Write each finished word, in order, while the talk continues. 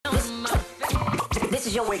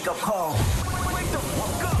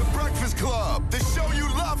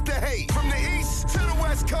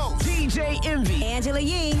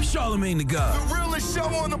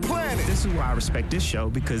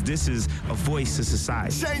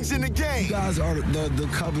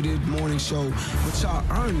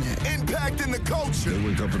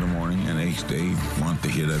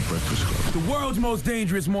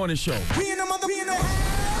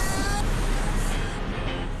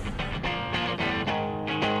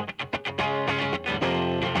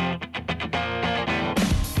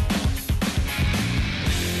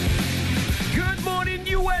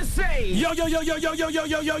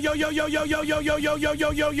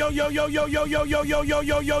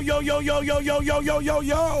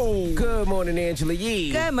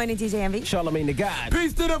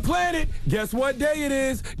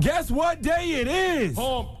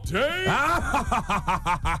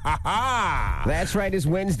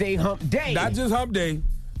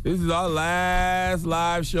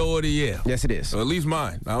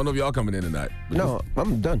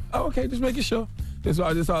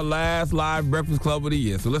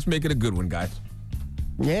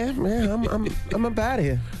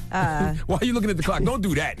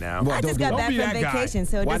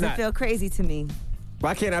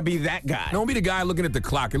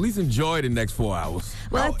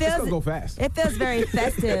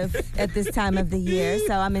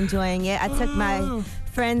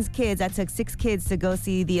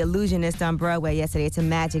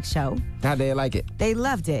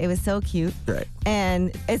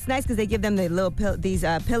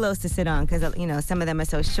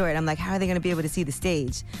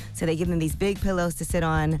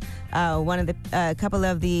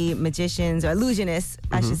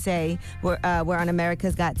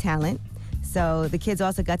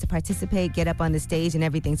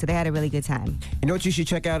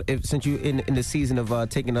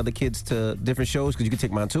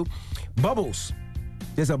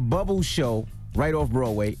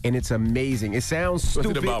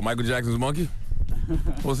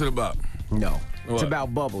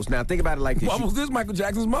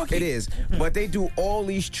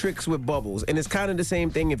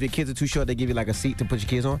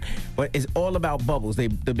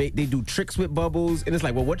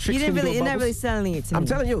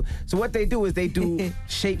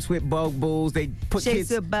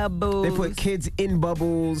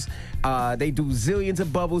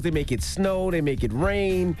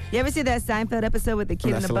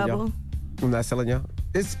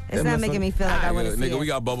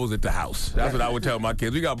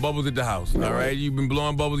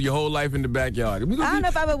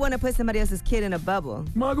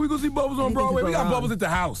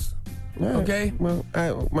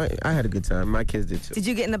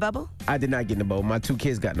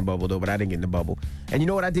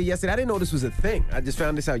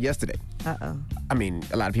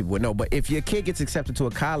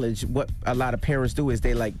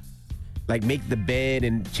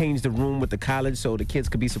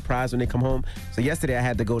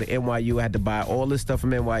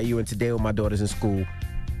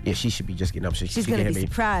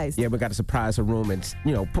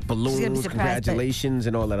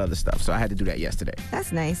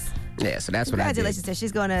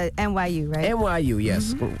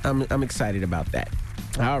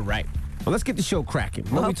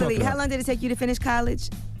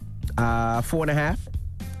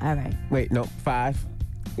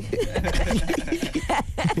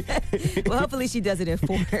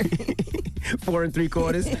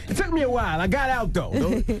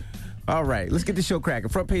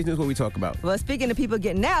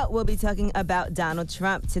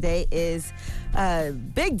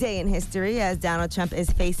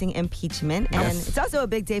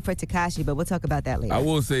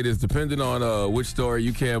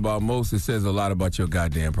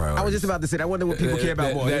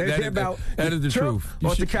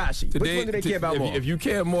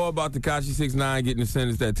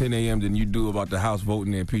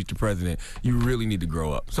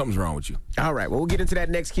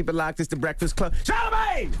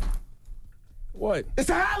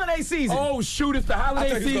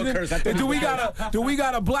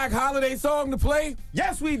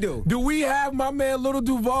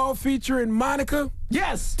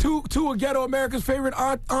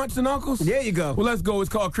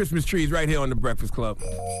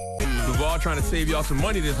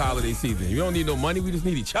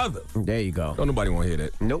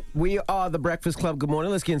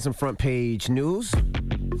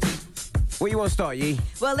Where you want to start, Yee?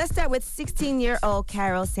 Well, let's start with 16-year-old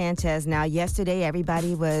Carol Sanchez. Now, yesterday,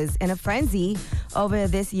 everybody was in a frenzy over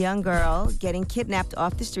this young girl getting kidnapped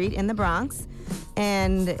off the street in the Bronx.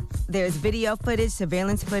 And there's video footage,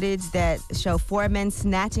 surveillance footage that show 4 men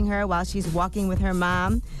snatching her while she's walking with her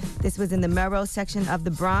mom. This was in the Melrose section of the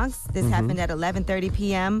Bronx. This happened at 11:30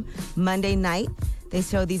 p.m. Monday night. They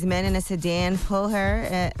show these men in a sedan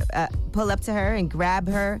pull up to her and grab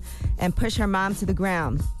her and push her mom to the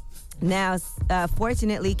ground. Now,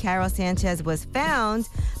 fortunately, Carol Sanchez was found,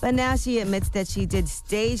 but now she admits that she did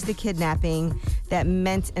stage the kidnapping that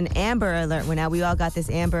meant an Amber Alert. Well, now we all got this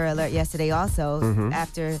Amber Alert yesterday also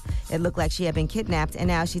after it looked like she had been kidnapped. And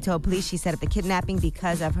now she told police she set up the kidnapping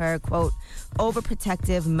because of her, quote,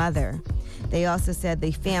 overprotective mother. They also said the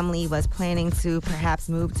family was planning to perhaps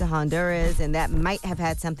move to Honduras, and that might have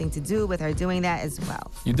had something to do with her doing that as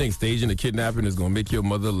well. You think staging a kidnapping is going to make your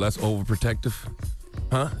mother less overprotective?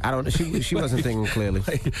 Huh? I don't. She wasn't thinking clearly.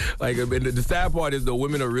 And the sad part is, though,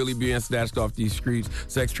 women are really being snatched off these streets.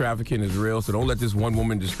 Sex trafficking is real, so don't let this one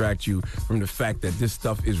woman distract you from the fact that this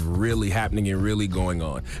stuff is really happening and really going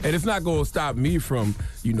on. And it's not going to stop me from,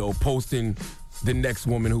 posting the next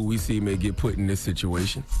woman who we see may get put in this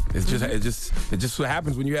situation. It's just what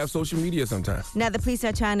happens when you have social media sometimes. Now, the police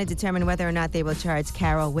are trying to determine whether or not they will charge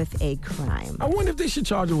Carol with a crime. I wonder if they should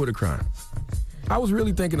charge her with a crime. I was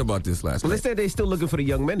really thinking about this last Well, night. they said they're still looking for the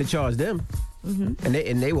young men to charge them. And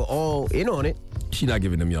they were all in on it. She not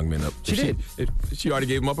giving them young men up. She did. She already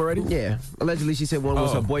gave them up already? Yeah. Allegedly, she said one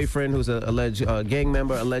was her boyfriend who's an alleged gang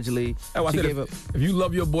member. Allegedly, I she said gave up. if you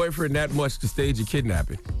love your boyfriend that much to stage a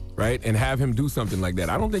kidnapping, right, and have him do something like that,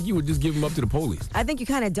 I don't think you would just give him up to the police. I think you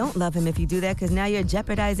kind of don't love him if you do that, because now you're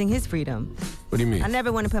jeopardizing his freedom. What do you mean? I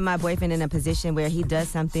never want to put my boyfriend in a position where he does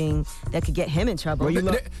something that could get him in trouble.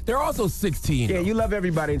 Well, they're also 16. Yeah, though. you love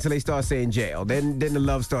everybody until they start saying jail. Then the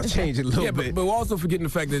love starts changing a little bit. But we're also forgetting the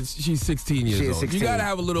fact that she's 16 years She is old. 16. You got to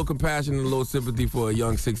have a little compassion and a little sympathy for a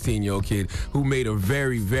young 16-year-old kid who made a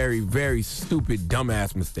very, very, very stupid,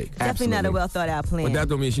 dumbass mistake. Definitely not a well-thought-out plan. But that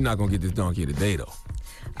don't mean she's not going to get this donkey today, though.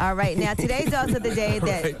 All right. Now, today's also the day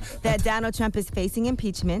that Donald Trump is facing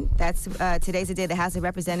impeachment. Today's the day the House of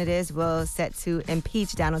Representatives will set to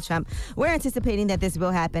impeach Donald Trump. We're anticipating that this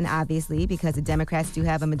will happen, obviously, because the Democrats do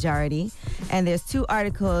have a majority. And there's 2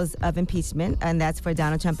 articles of impeachment, and that's for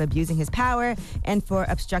Donald Trump abusing his power and for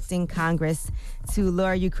obstructing Congress to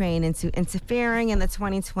lure Ukraine into interfering in the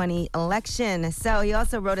 2020 election. So he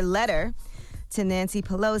also wrote a letter to Nancy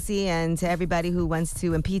Pelosi and to everybody who wants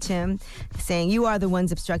to impeach him, saying, you are the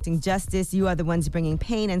ones obstructing justice. You are the ones bringing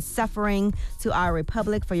pain and suffering to our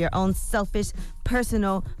republic for your own selfish,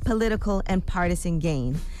 personal, political, and partisan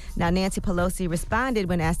gain. Now, Nancy Pelosi responded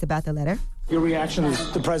when asked about the letter. Your reaction to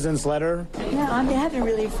the president's letter? No, I haven't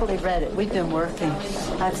really fully read it. We've been working.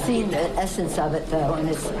 I've seen the essence of it, though, and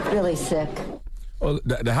it's really sick. Well,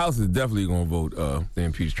 the House is definitely going to vote to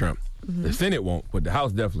impeach Trump. The Senate won't, but the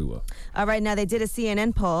House definitely will. All right, now they did a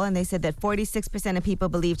CNN poll, and they said that 46% of people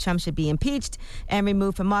believe Trump should be impeached and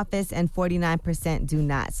removed from office, and 49% do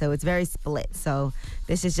not. So it's very split. So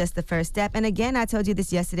this is just the first step. And again, I told you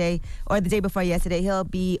this yesterday, or the day before yesterday, he'll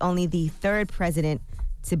be only the 3rd president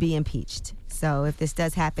to be impeached. So if this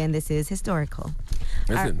does happen, this is historical.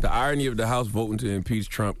 Listen, the irony of the House voting to impeach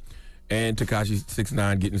Trump and Tekashi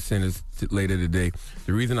 6ix9ine getting sentenced later today.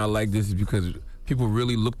 The reason I like this is because people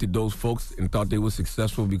really looked at those folks and thought they were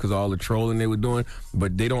successful because of all the trolling they were doing,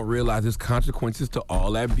 but they don't realize there's consequences to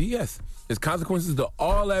all that BS. There's consequences to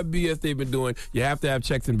all that BS they've been doing. You have to have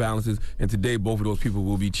checks and balances, and today both of those people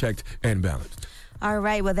will be checked and balanced. All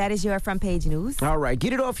right, well, that is your front page news. All right,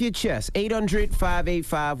 get it off your chest.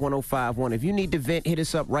 800-585-1051. If you need to vent, hit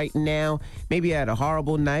us up right now. Maybe you had a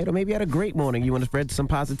horrible night, or maybe you had a great morning. You want to spread some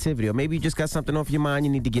positivity, or maybe you just got something off your mind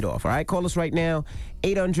you need to get off. All right, call us right now.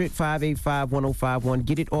 800-585-1051.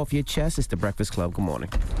 Get it off your chest. It's The Breakfast Club. Good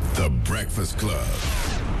morning. The Breakfast Club.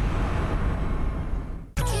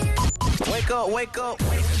 Wake up, wake up.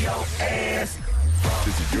 Wake your ass.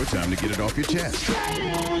 This is your time to get it off your chest.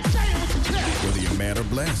 Whether you're mad or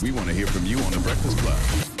blessed, we want to hear from you on The Breakfast Club.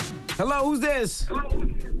 Hello, who's this?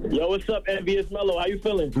 Yo, what's up, Envious Mello? How you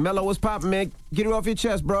feeling? Mello, what's poppin', man? Get it off your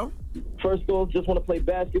chest, bro. First of all, just want to play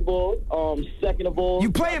basketball. Second of all...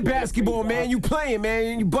 You playing basketball, man. You playing,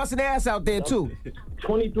 man. You busting ass out there, too.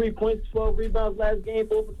 23 points, 12 rebounds last game,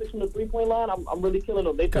 4 for 6 from the three-point line. I'm really killing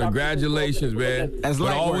them. Congratulations, man. But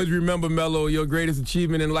always remember, Mello, your greatest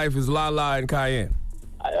achievement in life is Lala and Cayenne.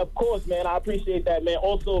 Of course, man. I appreciate that, man.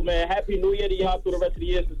 Also, man, Happy New Year to y'all through the rest of the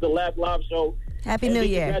year. This is the last live show. Happy New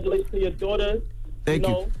Year. Congratulations to your daughter. Thank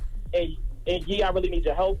you. And Yee, I really need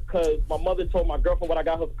your help because my mother told my girlfriend what I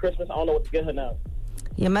got her for Christmas. I don't know what to get her now.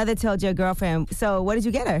 Your mother told your girlfriend. So what did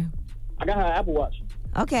you get her? I got her an Apple Watch.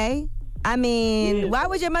 Okay. I mean, why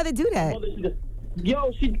would your mother do that?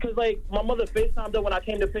 Because like my mother FaceTimed her when I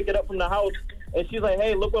came to pick it up from the house, and she's like,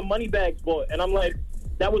 "Hey, look what Moneybags bought," and I'm like,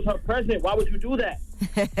 "That was her present. Why would you do that?"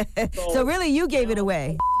 So really, you gave it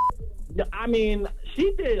away. I mean,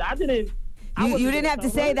 she did. I didn't. You didn't have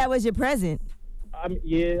to say that was your present.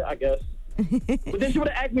 Yeah, I guess. But then she would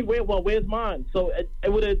have asked me, where's mine? So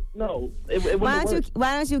it would have, no.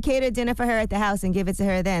 Why don't you cater dinner for her at the house and give it to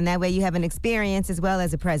her then? That way you have an experience as well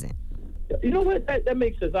as a present. You know what? That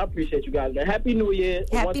makes sense. I appreciate you guys, man. Happy New Year.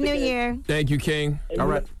 Happy New Year. Thank you, King. All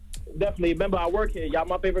right. Definitely. Remember, I work here. Y'all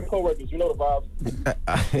my favorite coworkers. You know the vibes.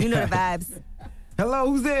 You know the vibes. Hello,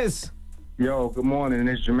 who's this? Yo, good morning.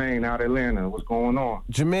 It's Jermaine out of Atlanta. What's going on?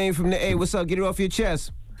 Jermaine from the A. What's up? Get it off your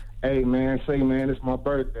chest. Hey, man, it's my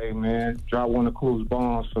birthday, man. Drop one of Clues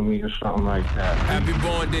bombs for me or something like that. Happy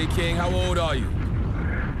born day, King. How old are you?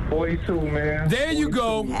 42, man. There you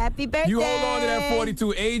go. Happy birthday. You hold on to that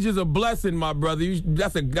 42. Age is a blessing, my brother.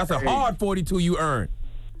 That's a hard 42 you earned.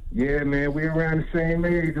 Yeah, man, we around the same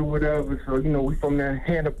age or whatever, so, we from that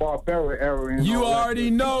Hanna-Barbera era. And you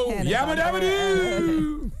already know. Yabba dabba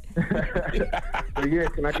doo. So, yeah,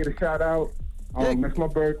 can I get a shout-out? It's my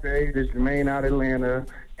birthday. This is Jermaine out of Atlanta.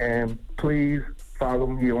 And please follow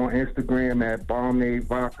me on Instagram at Bombnade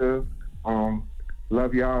Vodka.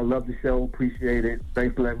 Love y'all. Love the show. Appreciate it.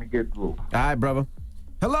 Thanks for letting me get through. All right, brother.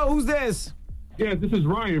 Hello, who's this? Yeah, this is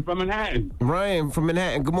Ryan from Manhattan. Ryan from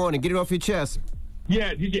Manhattan. Good morning. Get it off your chest.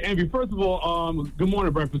 Yeah, DJ Envy. First of all, good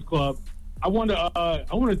morning, Breakfast Club. I want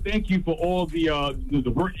to thank you for all the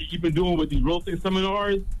work that you've been doing with these real estate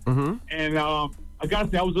seminars. Mm-hmm. And I gotta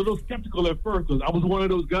say, I was a little skeptical at first because I was one of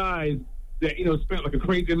those guys that spent like a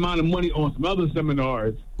crazy amount of money on some other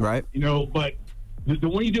seminars. Right. But the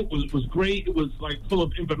one you did was great. It was like full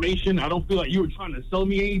of information. I don't feel like you were trying to sell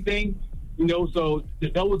me anything. So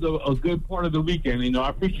that was a good part of the weekend. I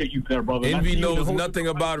appreciate you there, brother. Envy knows nothing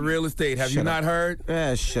about real estate. Have you not heard?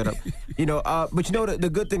 Shut up. But the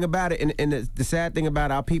good thing about it and the sad thing about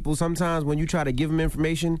our people, sometimes when you try to give them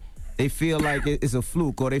information, they feel like it's a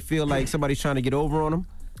fluke or they feel like somebody's trying to get over on them.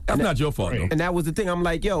 That's not your fault, though. And that was the thing. I'm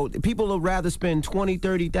like, yo, people would rather spend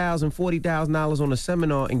 $20,000, $30,000, $40,000 on a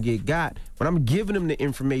seminar and get got. But I'm giving them the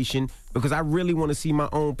information because I really want to see my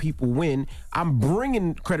own people win. I'm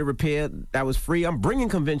bringing credit repair that was free. I'm bringing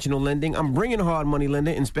conventional lending. I'm bringing hard money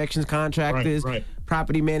lending, inspections, contractors,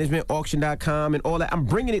 property management, auction.com, and all that. I'm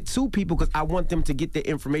bringing it to people because I want them to get the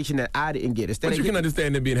information that I didn't get. But you can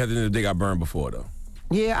understand them being hesitant if they got burned before, though.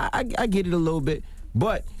 Yeah, I get it a little bit.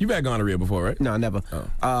 But you've had gonorrhea before, right? No, never.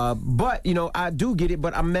 Oh. But I do get it.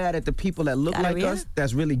 But I'm mad at the people that look like us.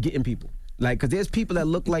 That's really getting people. Like, because there's people that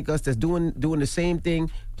look like us that's doing the same thing,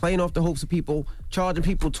 playing off the hopes of people, charging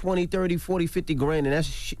people 20, 30, 40, 50 grand, and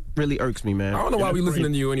that really irks me, man. I don't know why we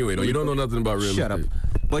listening to you anyway, though. You don't know nothing about real estate. Shut up.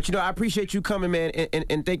 But I appreciate you coming, man,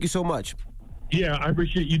 and thank you so much. Yeah, I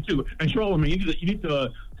appreciate you too. And Charlamagne, you need to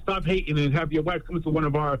stop hating and have your wife come to one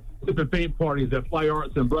of our sip and paint parties at Fly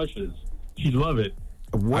Arts and Brushes. She'd love it.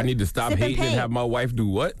 What? I need to stop hating and have my wife do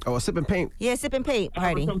what? Oh, a sip and paint. Yeah, sip and paint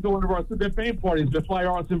party. Come to one of our sip and paint parties at Fly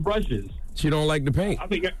Arts and Brushes. She don't like the paint. I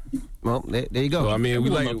think. Well, there you go. So, I mean,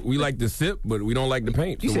 we like the sip, but we don't like the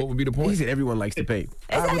paint. So what would be the point? He said everyone likes the paint.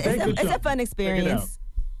 It's a fun experience.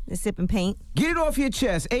 The sip and paint. Get it off your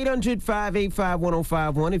chest.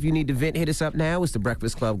 800-585-1051. If you need to vent, hit us up now. It's The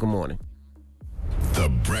Breakfast Club. Good morning. The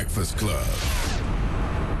Breakfast Club.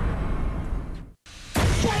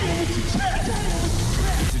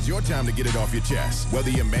 This is your time to get it off your chest, whether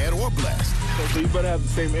you're mad or blessed. So you better have the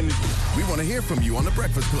same energy. We want to hear from you on The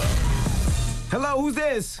Breakfast Club. Hello, who's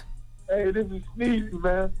this? Hey, this is Sneezy,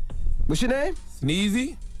 man. What's your name?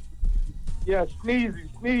 Sneezy? Yeah,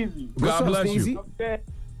 Sneezy. God bless you.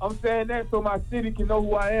 I'm saying that so my city can know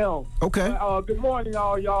who I am. Okay. Good morning,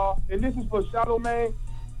 y'all. And this is for Charlamagne.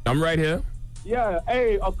 I'm right here. Yeah,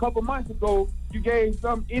 hey, a couple months ago, you gave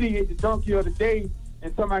some idiot the donkey of the day,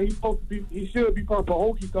 and somebody he should be from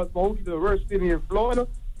Pahokee because Pahokee is the worst city in Florida.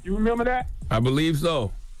 You remember that? I believe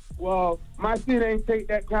so. Well, my city ain't take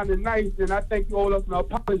that kind of nice, and I think you owe us an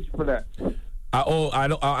apology for that. I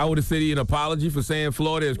owe the city an apology for saying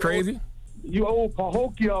Florida is crazy? You owe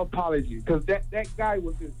Pahokee an apology because that guy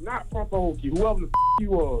was just not from Pahokee, whoever the he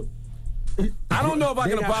was. I don't know if I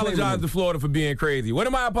can apologize to Florida for being crazy. What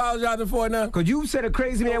am I apologizing for now? Because you said a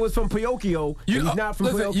crazy man was from Pinocchio. He's not from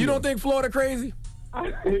Pinocchio. You don't think Florida crazy?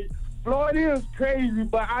 Florida is crazy,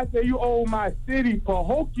 but I say you owe my city,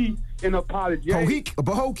 Pahokee, an apology.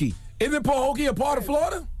 Pahokee. Isn't Pahokee a part of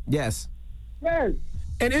Florida? Yes. Yes.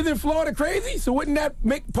 And isn't Florida crazy? So wouldn't that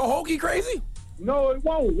make Pahokee crazy? No, it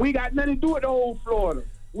won't. We got nothing to do with the whole Florida.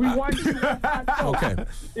 We won. Okay.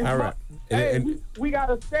 All right. Hey, we got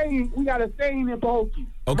a saying. We got a saying in Pahokee.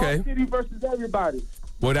 Okay. Mount City versus everybody.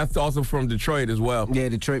 Well, that's also from Detroit as well. Yeah,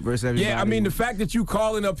 Detroit versus everybody. Yeah, I mean, the fact that you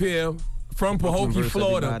calling up here from Pahokee, versus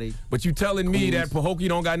Florida, everybody. but you telling me that Pahokee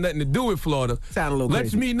don't got nothing to do with Florida, sound a little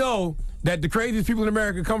lets crazy. me know that the craziest people in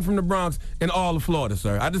America come from the Bronx and all of Florida,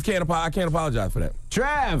 sir. I just can't. I can't apologize for that.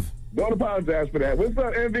 Trav. Don't apologize for that. What's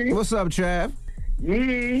up, Envy? What's up, Trav?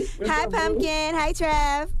 Hi, Pumpkin. Hi,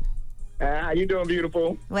 Trav. How you doing,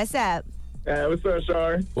 beautiful? What's up? What's up,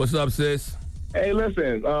 Shar? What's up, sis? Hey,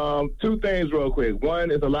 listen, two things real quick.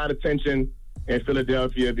 One is a lot of tension in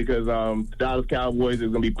Philadelphia because the Dallas Cowboys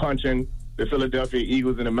is going to be punching the Philadelphia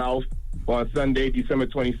Eagles in the mouth on Sunday, December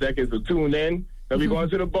 22nd. So tune in. They'll be going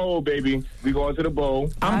to the bowl, baby. We going to the bowl.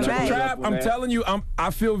 Trav, I'm telling you,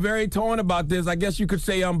 I feel very torn about this. I guess you could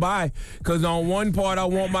say I'm bi, because on one part I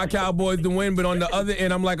want my Cowboys to win, but on the other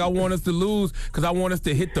end I'm like I want us to lose because I want us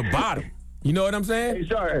to hit the bottom. You know what I'm saying?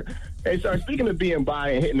 Hey, Shar, speaking of being bi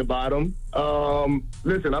and hitting the bottom,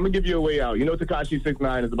 listen, I'm going to give you a way out. You know Tekashi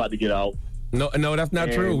 6ix9ine is about to get out. No, that's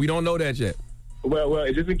not true. We don't know that yet.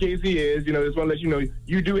 Well, just in case he is, just want to let you know,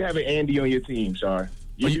 you do have an Andy on your team, Shar.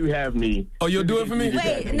 You do have me. Oh, you'll do it for me?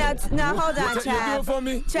 Wait, no, hold on, Trav. You'll do it for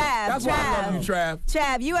me? Trav, That's why I love you, Trav.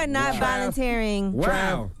 Trav, you are not volunteering.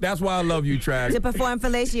 Trav, that's why I love you, Trav. To perform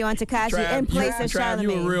fellatio on Tekashi in place of Trav,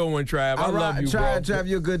 you a Charlamagne. real one, Trav. I love you, bro. Trav,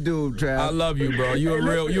 you're a good dude, Trav. I love you, bro. You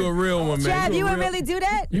a real one, man. Trav, you would really do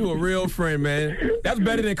that? You a real friend, man. That's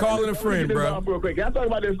better than calling a friend, bro. Real quick. Can I talk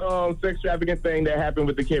about this sex trafficking thing that happened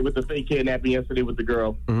with the kid, with the fake kidnapping yesterday with the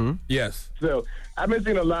girl? Mm-hmm. Yes. So I've been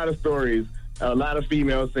seeing a lot of stories. A lot of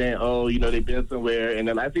females saying, they've been somewhere. And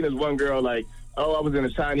then I seen this one girl like, I was in a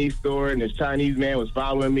Chinese store and this Chinese man was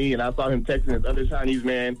following me and I saw him texting this other Chinese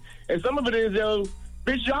man. And some of it is,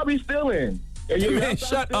 bitch, y'all be stealing. And man,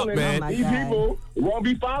 shut up, man. These people won't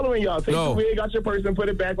be following y'all. Take the wig out your person, put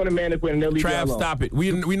it back on the mannequin, and they'll leave you alone. Trav, stop it.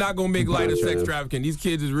 We not going to make light of sex trafficking. These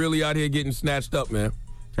kids is really out here getting snatched up, man.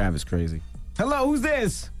 Trav is crazy. Hello, who's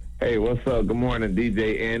this? Hey, what's up? Good morning,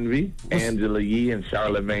 DJ Envy, Angela Yee, and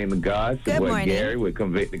Charlamagne the God. Good morning. Gary with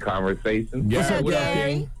Convicted Conversations. What's up,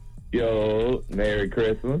 Gary? Yo, Merry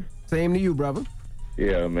Christmas. Same to you, brother.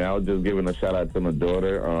 Yeah, man, I was just giving a shout-out to my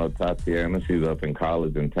daughter, Tatiana. She's up in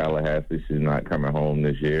college in Tallahassee. She's not coming home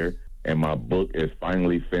this year. And my book is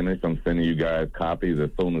finally finished. I'm sending you guys copies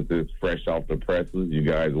as soon as it's fresh off the presses. You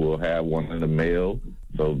guys will have one in the mail.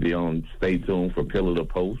 So stay tuned for Pillar to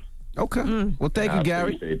Post. Okay. Well, thank you,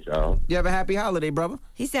 Gary. Appreciate y'all. You have a happy holiday, brother.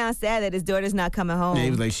 He sounds sad that his daughter's not coming home. Yeah,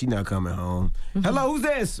 he was like, she not coming home. Hello, who's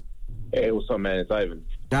this? Hey, what's up, man? It's Ivan.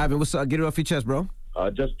 Ivan, what's up? Get it off your chest, bro.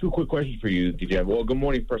 Just two quick questions for you, DJ. Well, good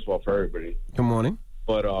morning, first of all, for everybody. Good morning.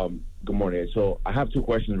 But good morning. So I have two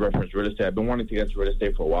questions reference real estate. I've been wanting to get into real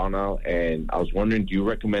estate for a while now, and I was wondering, do you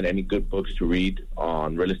recommend any good books to read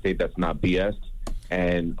on real estate that's not BS?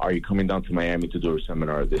 And are you coming down to Miami to do a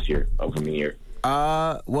seminar this year, upcoming year?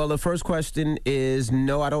 Well, the first question is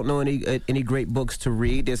no, I don't know any great books to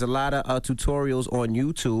read. There's a lot of tutorials on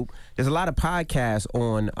YouTube. There's a lot of podcasts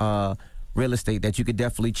on real estate that you could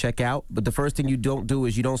definitely check out. But the first thing you don't do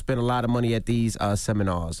is you don't spend a lot of money at these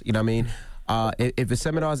seminars. You know what I mean? If a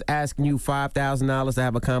seminar is asking you $5,000 to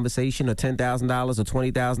have a conversation, or $10,000 or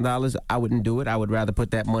 $20,000, I wouldn't do it. I would rather put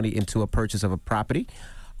that money into a purchase of a property.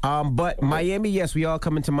 But Miami, yes, we are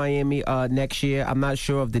coming to Miami next year. I'm not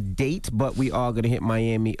sure of the date, but we are going to hit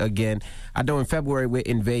Miami again. I know in February we're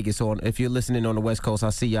in Vegas. So if you're listening on the West Coast,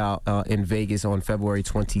 I'll see y'all in Vegas on February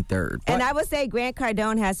 23rd. And I would say Grant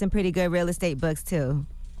Cardone has some pretty good real estate books, too.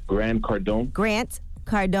 Grant Cardone? Grant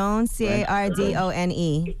Cardone,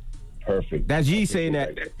 Cardone. Perfect. That's G saying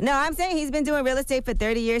that. No, I'm saying he's been doing real estate for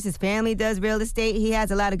 30 years. His family does real estate. He has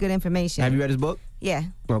a lot of good information. Have you read his book? Yeah.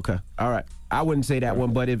 Okay. All right. I wouldn't say that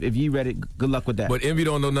one, but if you read it, good luck with that. But Envy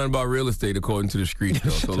don't know nothing about real estate according to the streets,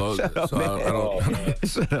 though. Shut up, man. I don't.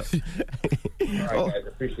 Shut up. All right, guys.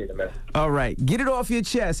 Appreciate it, man. All right. Get it off your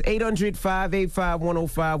chest.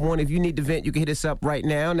 800-585-1051. If you need to vent, you can hit us up right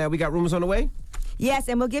now. Now, we got rumors on the way? Yes,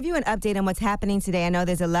 and we'll give you an update on what's happening today. I know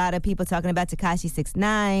there's a lot of people talking about Tekashi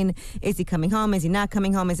 6ix9ine. Is he coming home? Is he not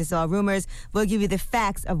coming home? Is this all rumors? We'll give you the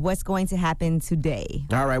facts of what's going to happen today.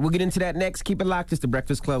 All right, we'll get into that next. Keep it locked. It's The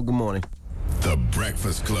Breakfast Club. Good morning. The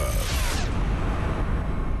Breakfast Club.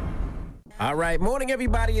 All right, morning,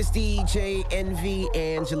 everybody. It's DJ Envy,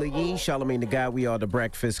 Angela Yee, Charlamagne the God. We are The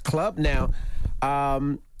Breakfast Club. Now,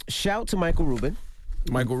 shout to Michael Rubin.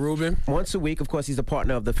 Michael Rubin. Once a week, of course, he's a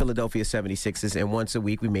partner of the Philadelphia 76ers, and once a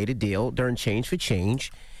week we made a deal during Change for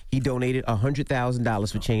Change. He donated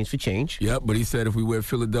 $100,000 for Change for Change. Yep, but he said if we wear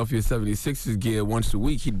Philadelphia 76ers gear once a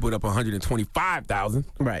week, he'd put up $125,000.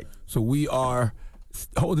 Right. So we are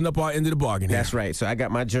holding up our end of the bargain here. That's right. So I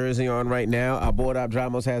got my jersey on right now. Our board op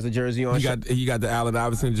Dramos has a jersey on. You got the Allen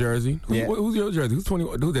Iverson jersey. Yeah. Who's your jersey? Who's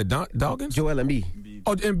 21? Who's that? Dawkins? Joel Embiid.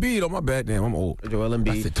 Oh, Embiid. Oh, my bad. Damn, I'm old. Joel Embiid.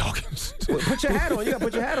 I said Dawkins. Put your hat on. You got to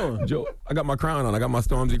put your hat on. Joe, I got my crown on. I got my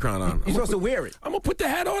Stormzy crown on. You're supposed to wear it. I'm going to put the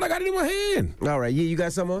hat on. I got it in my hand. All right. Yeah, you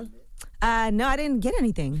got some on? No, I didn't get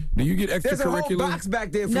anything. Do you get extracurricular? There's a whole box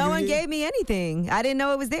back there for No you. one gave me anything. I didn't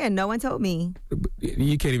know it was there. No one told me.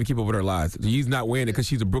 You can't even keep up with her lies. She's not wearing it because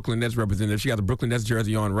she's a Brooklyn Nets representative. She got the Brooklyn Nets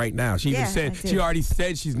jersey on right now. She already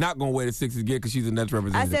said she's not going to wear the Sixers gear because she's a Nets I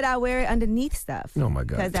representative. said I'll wear it underneath stuff. Oh, my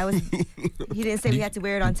God. Because that was, he didn't say we had to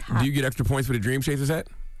wear it on top. Do you get extra points for the Dream Chasers hat?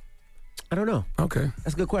 I don't know. Okay.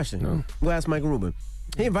 That's a good question. No. We'll ask Michael Rubin.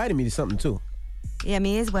 He invited me to something, too. Yeah,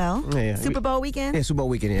 me as well. Yeah. Super Bowl weekend? Yeah, Super Bowl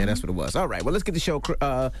weekend. Yeah, that's what it was. All right. Well, let's get the show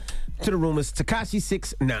to the rumors. Tekashi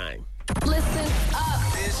 6ix9ine. Listen up.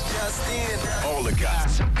 It's just in. All the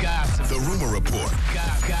gossip. The Rumor Report.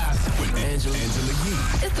 Gossip. With Angela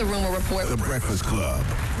Yee. It's the Rumor Report. The Breakfast Club.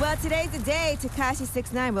 Well, today's the day. Tekashi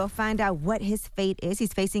 6ix9ine will find out what his fate is.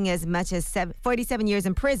 He's facing as much as 47 years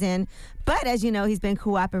in prison. But as you know, he's been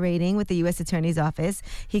cooperating with the U.S. Attorney's Office.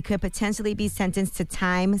 He could potentially be sentenced to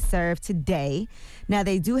time served today. Now,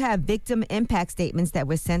 they do have victim impact statements that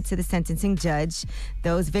were sent to the sentencing judge.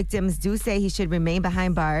 Those victims do say he should remain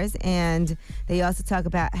behind bars. And they also talk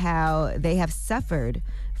about how they have suffered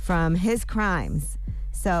from his crimes.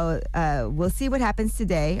 So we'll see what happens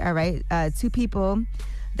today, all right? 2 people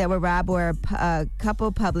that were robbed were a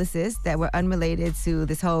couple publicists that were unrelated to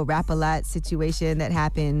this whole Rap-A-Lot situation that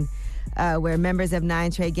happened where members of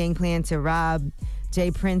 9 Trey Gang planned to rob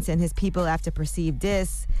Jay Prince and his people after perceived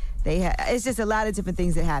diss. It's just a lot of different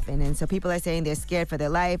things that happen. And so people are saying they're scared for their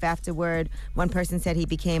life afterward. One person said he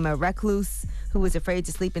became a recluse who was afraid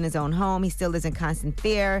to sleep in his own home. He still is in constant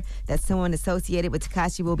fear that someone associated with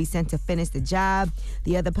Tekashi will be sent to finish the job.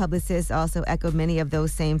 The other publicist also echoed many of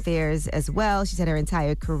those same fears as well. She said her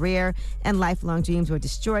entire career and lifelong dreams were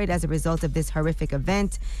destroyed as a result of this horrific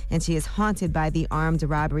event. And she is haunted by the armed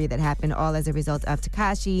robbery that happened all as a result of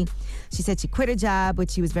Tekashi. She said she quit her job,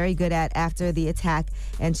 which she was very good at after the attack,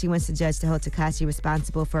 and she wants the judge to hold Tekashi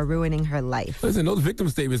responsible for ruining her life. Listen, those victim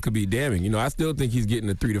statements could be damning. You know, I still think he's getting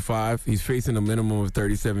a 3 to 5. He's facing a minimum of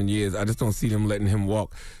 37 years. I just don't see them letting him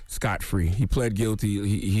walk scot-free. He pled guilty.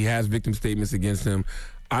 He has victim statements against him.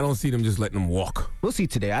 I don't see them just letting him walk. We'll see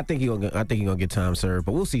today. I think he's gonna get time served,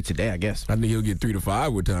 but we'll see today, I guess. I think he'll get 3 to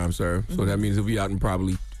 5 with time served. So that means he'll be out in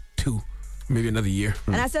probably 2, maybe another year.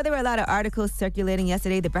 And I saw there were a lot of articles circulating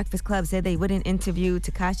yesterday. The Breakfast Club said they wouldn't interview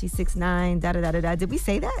Tekashi 6ix9ine, da-da-da-da-da. Did we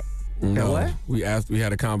say that? No, what? We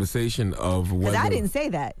had a conversation of whether Because I didn't say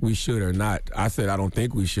that. we should or not. I said I don't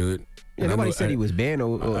think we should. Yeah, nobody said he was banned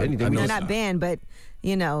or anything. No, not banned, but,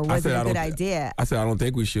 you know, was it a good idea? I said I don't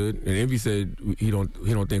think we should, and Envy said he don't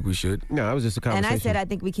think we should. No, it was just a And conversation. I said I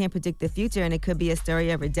think we can't predict the future, and it could be a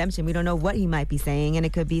story of redemption. We don't know what he might be saying, and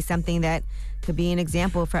it could be something that could be an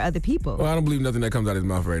example for other people. Well, I don't believe nothing that comes out of his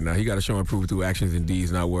mouth right now. He got to show and prove through actions and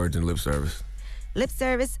deeds, not words and lip service. Lip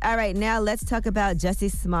service. All right, now let's talk about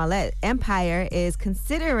Jussie Smollett. Empire is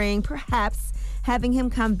considering perhaps having him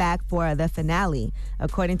come back for the finale.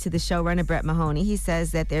 According to the showrunner Brett Mahoney, he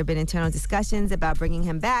says that there have been internal discussions about bringing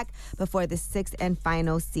him back before the 6th and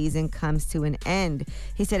final season comes to an end.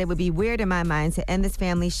 He said it would be weird in my mind to end this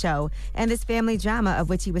family show and this family drama of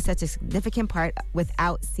which he was such a significant part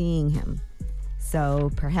without seeing him.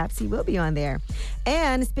 So perhaps he will be on there.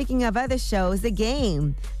 And speaking of other shows, The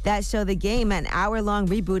Game. That show, The Game, an hour-long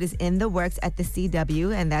reboot is in the works at the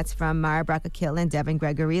CW, and that's from Mara Brock-Akil and Devin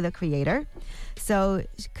Gregory, the creator. So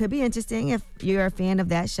it could be interesting if you're a fan of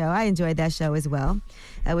that show. I enjoyed that show as well.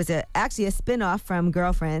 It was actually a spinoff from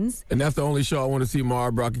Girlfriends. And that's the only show I want to see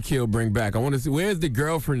Mara Brock-Akil bring back. I want to see, where's the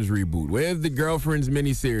Girlfriends reboot? Where's the Girlfriends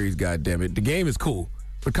miniseries, goddammit? The Game is cool,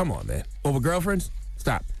 but come on, man. Over Girlfriends?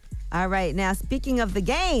 Stop. All right, now speaking of The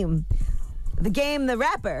Game, the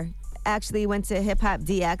rapper actually went to Hip Hop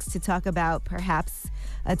DX to talk about perhaps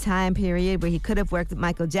a time period where he could have worked with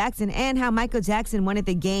Michael Jackson and how Michael Jackson wanted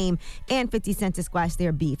The Game and 50 Cent to squash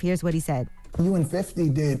their beef. Here's what he said. You and 50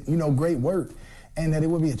 did, great work, and that it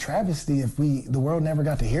would be a travesty if the world never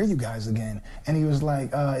got to hear you guys again. And he was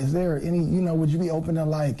like, is there any, would you be open to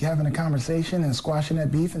like having a conversation and squashing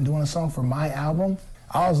that beef and doing a song for my album?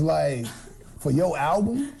 I was like, for your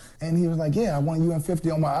album? And he was like, yeah, I want you and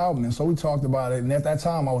 50 on my album. And so we talked about it. And at that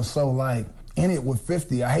time, I was so like in it with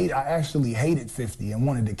 50. I actually hated 50 and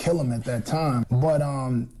wanted to kill him at that time. But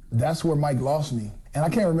that's where Mike lost me. And I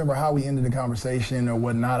can't remember how we ended the conversation or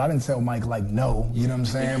whatnot. I didn't tell Mike, like, no, you know what I'm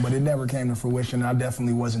saying? But it never came to fruition. I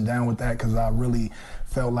definitely wasn't down with that because I really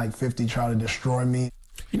felt like 50 tried to destroy me.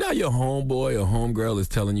 You know how your homeboy or homegirl is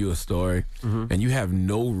telling you a story and you have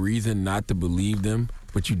no reason not to believe them,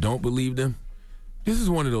 but you don't believe them? This is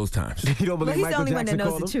one of those times. You don't believe Well, he's the Michael only one that Jackson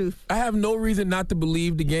knows called the him? truth. I have no reason not to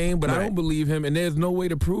believe the game, but I Right. don't believe him, and there's no way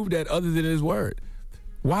to prove that other than his word.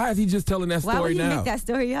 Why is he just telling that Why story would he now? make that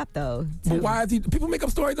story up, though? But why is he? People make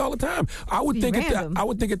up stories all the time. I would Be think random. I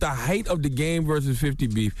would think at the height of the Game versus 50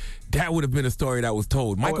 beef, that would have been a story that was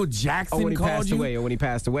told. Michael Jackson when he called passed you. away, or when he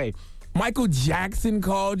passed away. Michael Jackson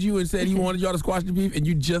called you and said he wanted y'all to squash the beef, and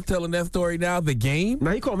you just telling that story now? The Game?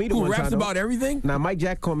 No, he called me the Who one raps time. about everything? Nah, Mike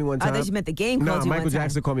Jack called me one I time. thought you meant the Game No, called you Michael one time.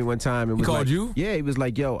 Jackson called me one time. And He was called like, you? Yeah, he was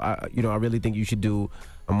like, yo, I really think you should do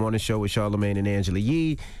a morning show with Charlamagne and Angela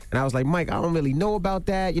Yee. And I was like, Mike, I don't really know about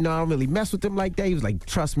that. I don't really mess with them like that. He was like,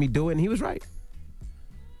 trust me, do it. And he was right.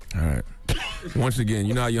 All right. Once again,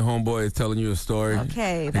 you know how your homeboy is telling you a story,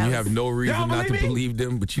 Okay, and that you was- have no reason Y'all not to believe me? believe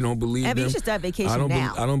them, but you don't believe Envy, them. you should start vacation I don't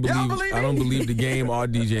now. I don't Y'all believe. believe I don't me? believe the Game or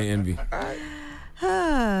DJ Envy.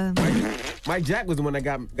 Mike Jack was the one that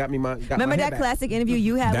got me my. Got Remember my that hair back. classic interview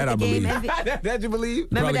you had That with I the Game, believe. Envy? That you believe?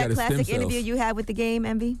 Remember Probably got that his stem classic cells. interview you had with the Game,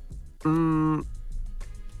 Envy? When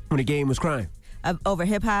the Game was crying. Over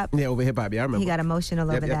hip hop? Yeah, over hip hop. Yeah, I remember. He got emotional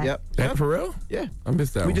over that. Yep. That for real? Yeah. I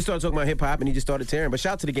missed that We one. just started talking about hip hop and he just started tearing. But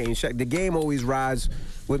shout out to the Game. The Game always rides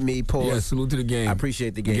with me. Pause. Yeah, salute to the Game. I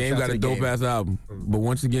appreciate the Game. The Game Shout out got to a the dope Game. ass album. But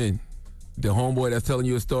once again, the homeboy that's telling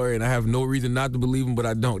you a story, and I have no reason not to believe him, but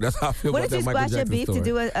I don't. That's how I feel What about if you that Michael squash your Jackson beef story. to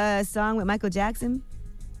do a song with Michael Jackson?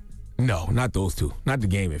 No, not those two. Not the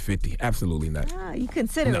Game at 50. Absolutely not. Ah, you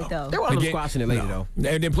consider No. it, though. They were The Game- squashing it later, no. though.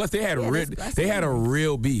 And then plus they had Yeah, they had a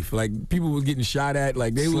real beef. Like people was getting shot at.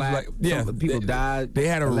 Like they Slapped. was like yeah, Some people they, died, They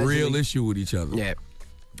had a allegedly. real issue with each other. Yeah.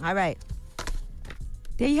 All right.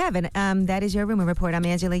 There you have it. That is your rumor report. I'm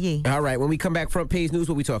Angela Yee. All right. When we come back, front page news,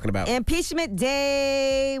 what we talking about? Impeachment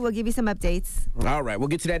Day. We'll give you some updates. All right. We'll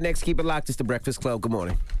get to that next. Keep it locked. It's the Breakfast Club. Good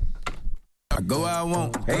morning. I go where I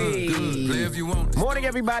want. Hey. Good. Play if you want. Morning,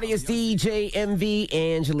 everybody. It's DJ MV,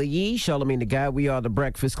 Angela Yee, Charlamagne the Guy. We are the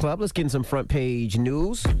Breakfast Club. Let's get in some front page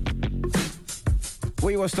news.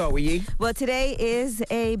 Where you want to start with, Yee? Well, today is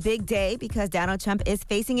a big day because Donald Trump is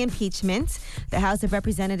facing impeachment. The House of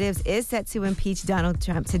Representatives is set to impeach Donald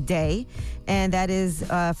Trump today, and that is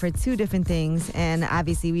for two different things. And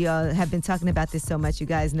obviously, we all have been talking about this so much. You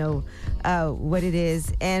guys know what it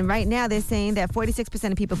is. And right now, they're saying that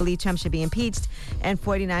 46% of people believe Trump should be impeached, and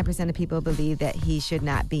 49% of people believe that he should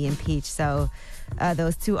not be impeached. So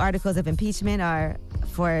those two articles of impeachment are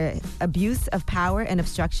for abuse of power and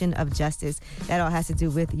obstruction of justice. That all has to do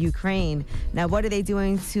with Ukraine. Now, what are they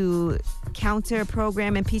doing to counter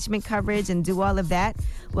program impeachment coverage and do all of that?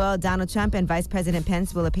 Well, Donald Trump and Vice President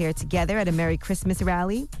Pence will appear together at a Merry Christmas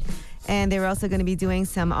rally. And they're also going to be doing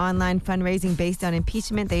some online fundraising based on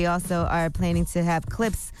impeachment. They also are planning to have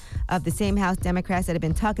clips of the same House Democrats that have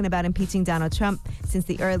been talking about impeaching Donald Trump since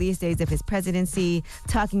the earliest days of his presidency,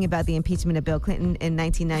 talking about the impeachment of Bill Clinton in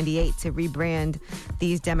 1998 to rebrand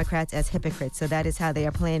these Democrats as hypocrites. So that is how they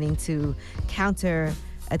are planning to counter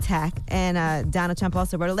attack. And Donald Trump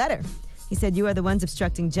also wrote a letter. He said, "You are the ones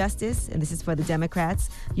obstructing justice," and this is for the Democrats.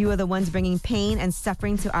 "You are the ones bringing pain and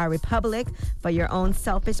suffering to our republic for your own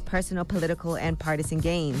selfish, personal, political, and partisan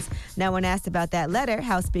gains." Now, when asked about that letter,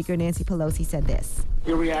 House Speaker Nancy Pelosi said this.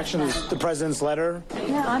 Your reaction to the president's letter?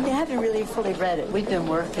 Yeah, I haven't really fully read it. We've been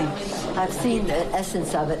working. I've seen the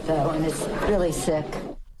essence of it, though, and it's really sick.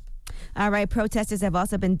 All right, protesters have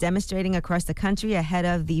also been demonstrating across the country ahead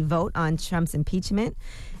of the vote on Trump's impeachment.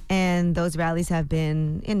 And those rallies have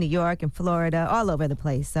been in New York and Florida, all over the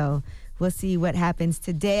place. So we'll see what happens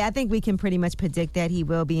today. I think we can pretty much predict that he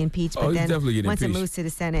will be impeached. Oh, But he's then definitely getting once impeached. it moves to the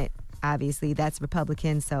Senate, obviously that's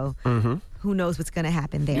Republican. So who knows what's going to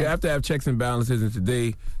happen there. You have to have checks and balances, and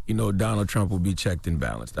today, Donald Trump will be checked and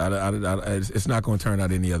balanced. It's not going to turn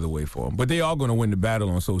out any other way for him. But they are going to win the battle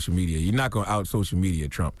on social media. You're not going to out social media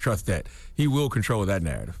Trump. Trust that. He will control that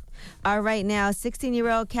narrative. All right, now,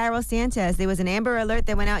 16-year-old Carol Sanchez. There was an Amber Alert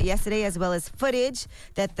that went out yesterday, as well as footage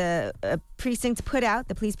that the precinct put out,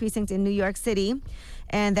 the police precinct in New York City,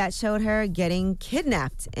 and that showed her getting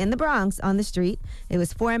kidnapped in the Bronx on the street. It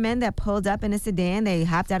was 4 men that pulled up in a sedan. They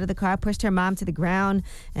hopped out of the car, pushed her mom to the ground,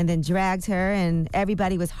 and then dragged her, and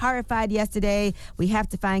everybody was horrified yesterday. We have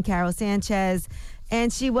to find Carol Sanchez.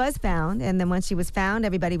 And she was found, and then when she was found,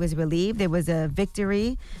 everybody was relieved. There was a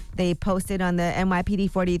victory. They posted on the NYPD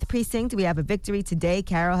 40th Precinct, "We have a victory today.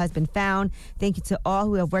 Carol has been found. Thank you to all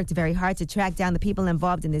who have worked very hard to track down the people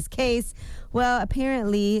involved in this case." Well,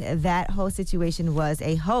 apparently that whole situation was was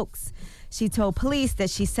a hoax. She told police that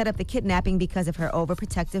she set up the kidnapping because of her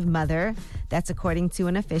overprotective mother. That's according to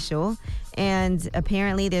an official. And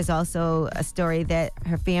apparently there's also a story that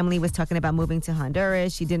her family was talking about moving to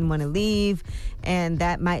Honduras. She didn't want to leave, and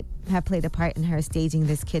that might have played a part in her staging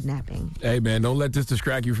this kidnapping. Hey, man, don't let this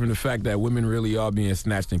distract you from the fact that women really are being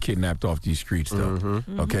snatched and kidnapped off these streets, though.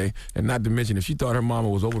 Okay? And not to mention, if she thought her mama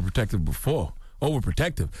was overprotective before,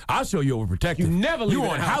 overprotective, I'll show you overprotective. You never leave You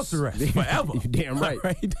the on house. house arrest forever. You're damn right.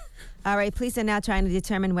 All right, police are now trying to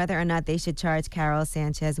determine whether or not they should charge Carol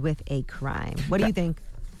Sanchez with a crime. What do you think?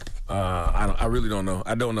 I really don't know.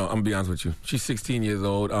 I don't know. I'm gonna be honest with you. She's 16 years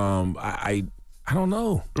old. I don't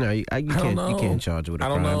know. No, you can't charge her with a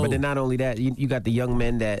crime. know. But then not only that, you got the young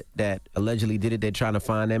men that allegedly did it. They're trying to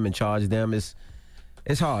find them and charge them.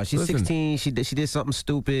 It's hard. She's 16. She did something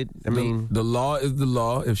stupid. I mean, the law is the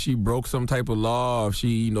law. If she broke some type of law, or if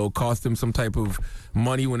she cost them some type of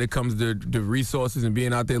money when it comes to the resources and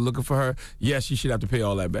being out there looking for her, yes, she should have to pay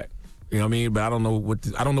all that back. You know what I mean? But I don't know what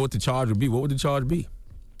the charge would be. What would the charge be?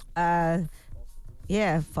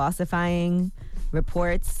 Falsifying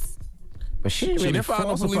reports. But she didn't really file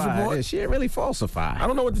no police falsify. report. Yeah, she didn't really falsify. I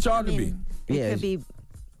don't know what the charge would be. It could be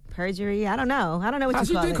perjury. I don't know. What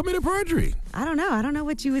She you call did it. committed perjury. I don't know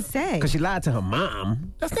what you would say. Because she lied to her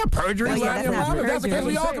mom. That's not perjury. Oh, yeah, Lying that's to your not mom. If that's the case,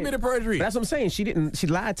 we all saying. committed perjury. That's what I'm saying. She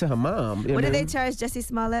lied to her mom. What did they charge Jussie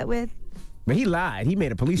Smollett with? But he lied. He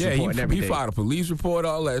made a police report and everything. He filed a police report,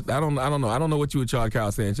 all that. I don't know. I don't know what you would charge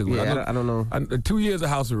Carol Sanchez with. Yeah, I don't know. 2 years of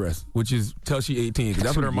house arrest, which is till she 18. 'Cause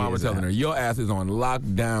that's what her mom was telling her. Your ass is on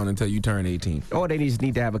lockdown until you turn 18. Or they just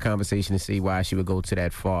need to have a conversation to see why she would go to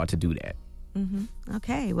that far to do that. Mm-hmm.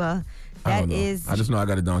 Okay, well, I that don't know. is I just know I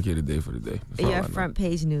got a donkey of the day for the day. That's all I your know. front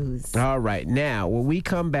page news. All right. Now, when we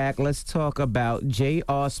come back, let's talk about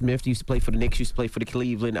J.R. Smith. He used to play for the Knicks. Used to play for the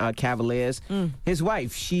Cleveland Cavaliers. His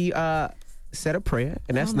wife, she said a prayer,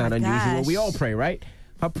 and that's not unusual. gosh. We all pray, right?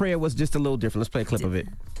 Her prayer was just a little different. Let's play a clip of it.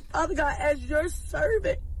 Father God, as your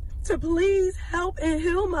servant, to please help and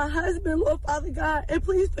heal my husband, Lord Father God, and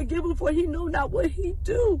please forgive him for he know not what he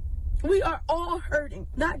do. We are all hurting,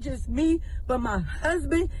 not just me, but my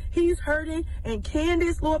husband, he's hurting, and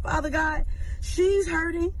Candace, Lord Father God, she's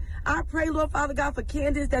hurting. I pray, Lord Father God, for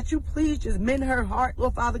Candace that you please just mend her heart,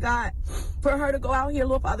 Lord Father God, for her to go out here,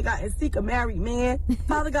 Lord Father God, and seek a married man.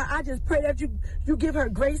 Father God, I just pray that you give her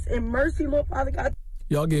grace and mercy, Lord Father God.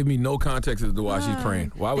 Y'all gave me no context as to why she's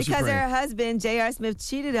praying. Why was she Because praying? her husband, J.R. Smith,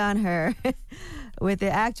 cheated on her with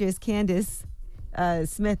the actress Candace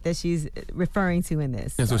Smith that she's referring to in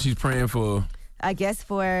this. And so she's praying for... I guess she's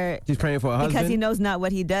praying for her husband because he knows not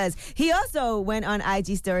what he does. He also went on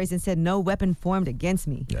IG stories and said, "No weapon formed against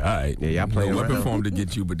me." Yeah, all right. Yeah, y'all playing no weapon around. formed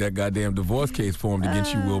against you, but that goddamn divorce case formed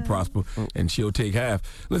against you will prosper, and she'll take half.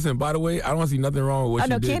 Listen, by the way, I don't see nothing wrong with what Oh she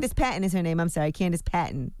no, did. Candace Patton is her name. I'm sorry, Candace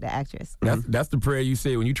Patton, the actress. That's the prayer you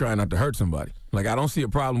say when you try not to hurt somebody. Like, I don't see a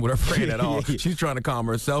problem with her praying at all. She's trying to calm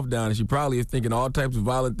herself down, and she probably is thinking all types of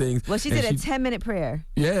violent things. Well, she and did a 10-minute prayer.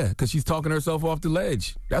 Yeah, because she's talking herself off the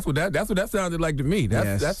ledge. That's what that sounded like to me.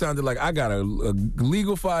 That sounded like I got a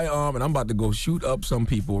legal firearm, and I'm about to go shoot up some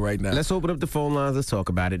people right now. Let's open up the phone lines. Let's talk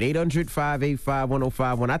about it.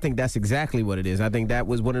 800-585-1051. I think that's exactly what it is. I think that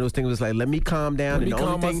was one of those things was like, let me calm down. Let me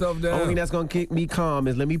calm myself down. Only thing that's going to keep me calm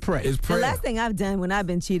is let me pray. It's prayer. The last thing I've done when I've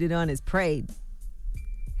been cheated on is prayed.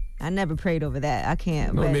 I never prayed over that. I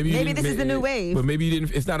can't. No, but maybe this is the new wave. But maybe you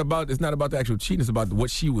didn't. It's not about the actual cheating. It's about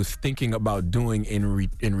what she was thinking about doing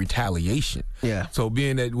in retaliation. Yeah. So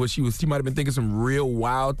being that she might have been thinking some real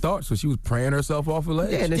wild thoughts. So she was praying herself off a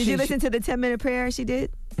ledge. Yeah, Did you listen to the 10-minute prayer she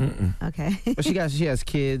did? Mm-mm. Okay. But she has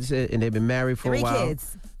kids, and they've been married for 3 a while.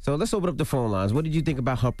 kids. So let's open up the phone lines. What did you think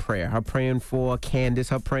about her prayer? Her praying for Candace,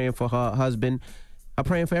 her praying for her husband, her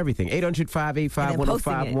praying for everything.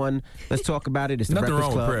 800-585-1051. Let's talk about it. It's the Nothing Breakfast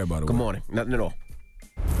wrong with Club. prayer, by the way. Good morning. Nothing at all.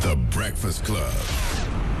 The Breakfast Club.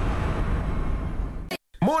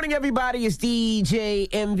 Morning, everybody. It's DJ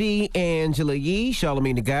MV, Angela Yee,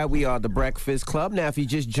 Charlamagne the Guy. We are the Breakfast Club. Now, if you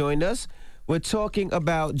just joined us, we're talking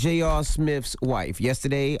about J.R. Smith's wife.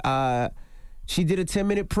 Yesterday, she did a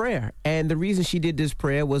 10-minute prayer, and the reason she did this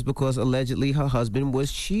prayer was because allegedly her husband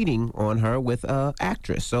was cheating on her with an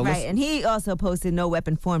actress. So Right, and he also posted "No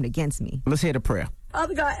weapon formed against me." let's hear the prayer.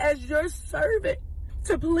 Father God, as your servant,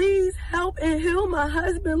 to please help and heal my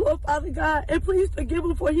husband, Lord Father God, and please forgive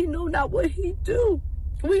him for he know not what he do.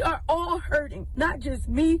 We are all hurting, not just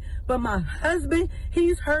me, but my husband,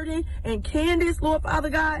 he's hurting, and Candace, Lord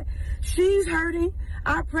Father God, she's hurting.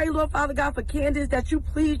 I pray, Lord Father God, for Candace that you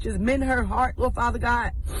please just mend her heart, Lord Father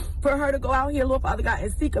God, for her to go out here, Lord Father God,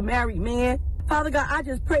 and seek a married man. Father God, I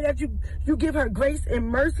just pray that you give her grace and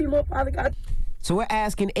mercy, Lord Father God. So we're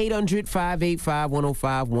asking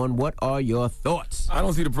 800-585-1051, what are your thoughts? I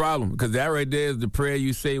don't see the problem because that right there is the prayer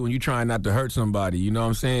you say when you're trying not to hurt somebody. You know what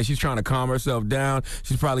I'm saying? She's trying to calm herself down.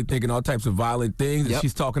 She's probably thinking all types of violent things. Yep. And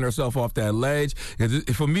she's talking herself off that ledge.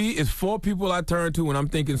 For me, it's 4 people I turn to when I'm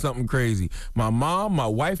thinking something crazy. My mom, my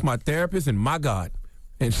wife, my therapist, and my God.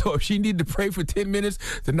 And so if she need to pray for 10 minutes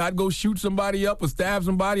to not go shoot somebody up or stab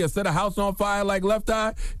somebody or set a house on fire like Left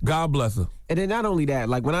Eye, God bless her. And then not only that,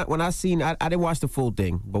 like when I seen, I didn't watch the full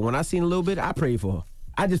thing, but when I seen a little bit, I prayed for her.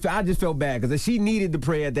 I just felt bad because she needed the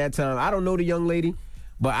prayer at that time. I don't know the young lady,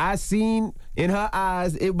 but I seen in her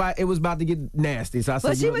eyes it was about to get nasty. So I said,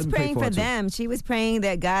 well, she was praying for them. She was praying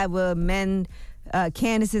that God will mend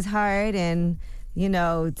Candace's heart and, you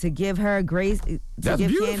know, to give her grace, to That's give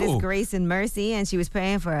beautiful. Candace grace and mercy, and she was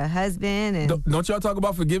praying for her husband. And Don't y'all talk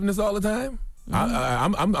about forgiveness all the time?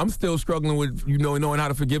 I'm still struggling with knowing how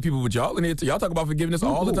to forgive people, but y'all in here y'all talk about forgiveness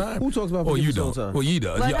all the time. Who talks about you forgiveness don't. all the time? Well, you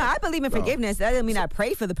does. well, Yeah. no, I believe in forgiveness. That doesn't mean I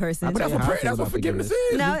pray for the person. But that's what forgiveness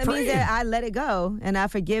is. No, It's it means praying. that I let it go and I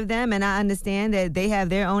forgive them, and I understand that they have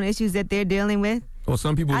their own issues that they're dealing with. Well,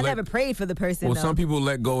 some people I never prayed for the person. Well, though. some people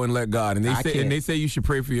let go and let God, and they say you should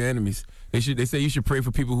pray for your enemies. They say you should pray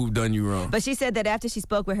for people who've done you wrong. But she said that after she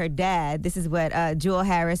spoke with her dad, this is what Jewel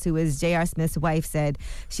Harris, who is J.R. Smith's wife, said.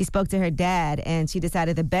 She spoke to her dad, and she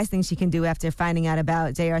decided the best thing she can do after finding out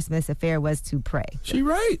about J.R. Smith's affair was to pray. She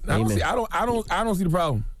right. I don't see the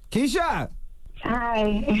problem. Keisha,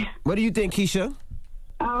 hi. What do you think, Keisha?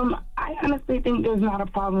 I honestly think there's not a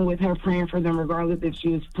problem with her praying for them, regardless if she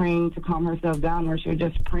was praying to calm herself down or she was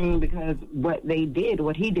just praying because what he did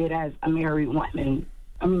as a married man.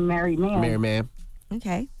 Married man.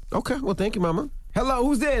 Okay. Okay, well, thank you, Mama. Hello,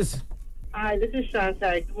 who's this? Hi, this is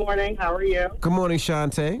Shantae. Good morning. How are you? Good morning,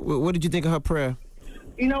 Shantae. What did you think of her prayer?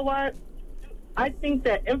 You know what? I think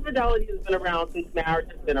that infidelity has been around since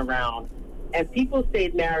marriage has been around. And people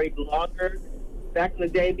stayed married longer back in the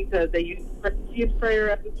day because they used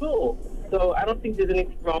prayer as a tool. So I don't think there's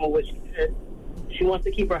anything wrong with what she did. She wants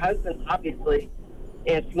to keep her husband, obviously,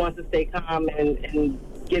 and she wants to stay calm and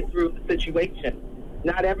get through the situation.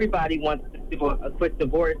 Not everybody wants to do a quick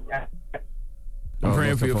divorce. I'm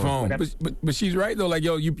praying for your phone. But she's right, though. Like,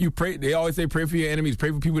 yo, you pray. They always say pray for your enemies. Pray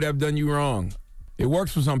for people that have done you wrong. It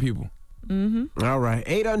works for some people. Mm-hmm. All right.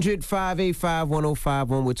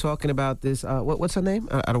 800-585-1051. We're talking about this. What's her name?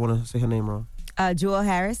 I don't want to say her name wrong. Jewel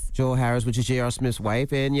Harris. Jewel Harris, which is J.R. Smith's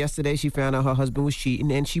wife. And yesterday she found out her husband was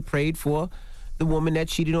cheating, and she prayed for the woman that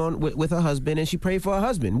cheated on with her husband, and she prayed for her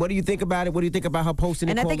husband. What do you think about it? What do you think about her posting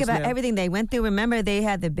it? And I think about everything they went through. Remember, they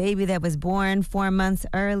had the baby that was born 4 months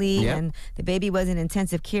early, and the baby was in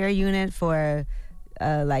intensive care unit for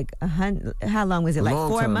how long was it? Like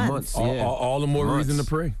 4 months. Yeah. All the more reason to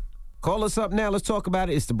pray. Call us up now. Let's talk about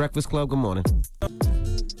it. It's The Breakfast Club. Good morning.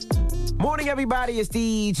 Morning, everybody. It's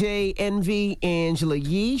DJ Envy, Angela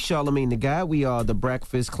Yee, Charlamagne the Guy. We are The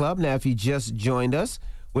Breakfast Club. Now, if you just joined us,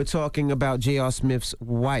 we're talking about J.R. Smith's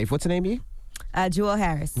wife. What's her name, Yee? Jewel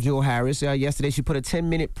Harris. Jewel Harris. Yesterday, she put a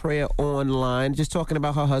 10-minute prayer online just talking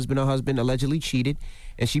about her husband. Her husband allegedly cheated,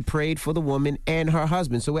 and she prayed for the woman and her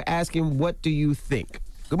husband. So we're asking, what do you think?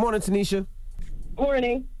 Good morning, Tanisha.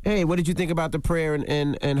 Morning. Hey, what did you think about the prayer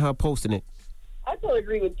and her posting it? I totally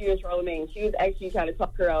agree with you and Charlamagne. She was actually trying to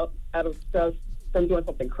talk her out of stuff from doing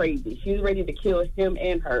something crazy. She was ready to kill him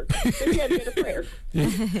and her. So she had to get a prayer.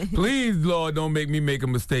 Please, Lord, don't make me make a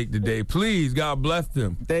mistake today. Please, God bless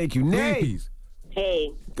them. Thank you. Nay. Please.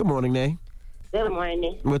 Hey. Good morning, Nay. Good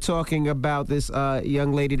morning. We're talking about this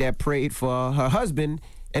young lady that prayed for her husband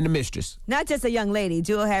and the mistress. Not just a young lady.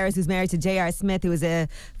 Jewel Harris, who's married to J.R. Smith, who is a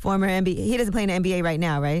former NBA. He doesn't play in the NBA right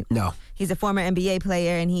now, right? No. He's a former NBA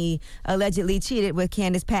player, and he allegedly cheated with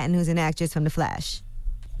Candace Patton, who's an actress from The Flash.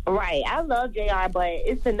 Right. I love JR, but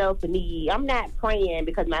it's a no for me. I'm not praying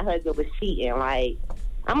because my husband was cheating. Like,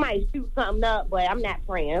 I might shoot something up, but I'm not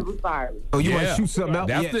praying. I'm sorry. Oh, you might shoot something up?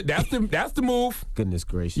 That's the move. Goodness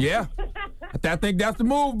gracious. Yeah. I think that's the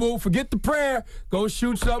move, boo. Forget the prayer. Go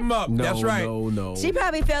shoot something up. No, that's right. No. She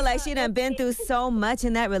probably felt like she done been through so much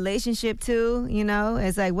in that relationship, too. You know,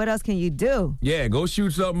 it's like, what else can you do? Yeah, go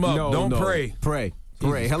shoot something up. Don't pray. Pray.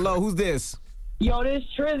 Hello, who's this? Yo, this is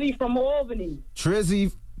Trizzy from Albany.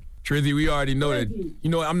 Trizzy, we already know that.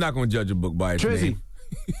 You know what? I'm not going to judge a book by its name.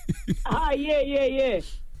 Yeah.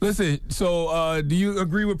 Listen, so do you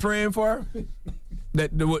agree with praying for her?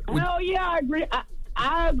 Hell yeah, I agree.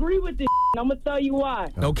 I agree with this. I'm going to tell you why.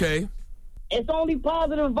 Okay. It's only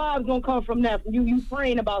positive vibes going to come from that, from you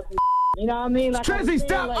praying about some. You know what I mean? Like, Trizzy,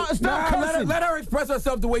 stop cursing. Let her express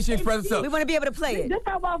herself the way she expresses herself. We want to be able to play it. This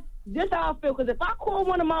how I feel, because if I call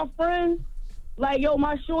one of my friends, like, yo,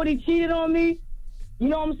 my shorty cheated on me, you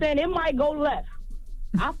know what I'm saying? It might go left.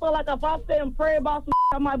 I feel like if I sit and pray about some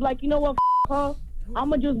I might be like, you know what, her, I'm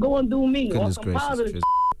going to just go and do me. Goodness or some gracious, positive.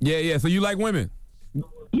 Yeah. So you like women?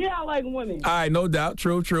 Yeah, I like women. All right, no doubt.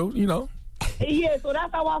 True. You know. Yeah, so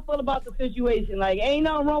that's how I feel about the situation. Like, ain't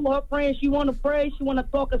nothing wrong with her praying. She want to pray. She want to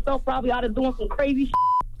talk herself probably out of doing some crazy shit.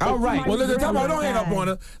 All right. Well, listen, don't hang up on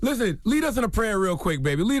her. Listen, lead us in a prayer real quick,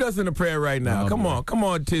 baby. Lead us in a prayer right now. Come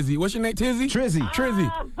on, Tizzy. What's your name, Tizzy? Trizzy.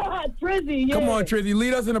 Trizzy, yeah. Come on, Trizzy.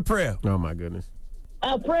 Lead us in a prayer. Oh, my goodness.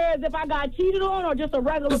 Prayers if I got cheated on or just a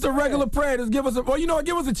regular Just a regular prayer. Just give us a, well, you know what?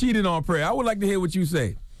 Give us a cheating on prayer. I would like to hear what you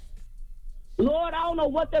say. Lord, I don't know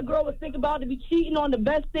what that girl was thinking about to be cheating on the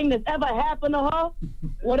best thing that's ever happened to her.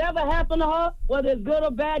 Whatever happened to her, whether it's good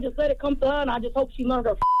or bad, just let it come to her, and I just hope she learned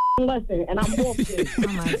her lesson, and I'm off this. Oh,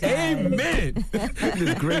 my God. Amen.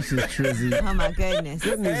 Goodness gracious, Trizzy. Oh, my goodness.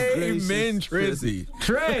 Amen, Trizzy.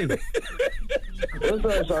 Trey. What's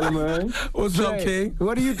up, Charlamagne? What's up, King?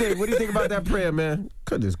 What do you think? What do you think about that prayer, man?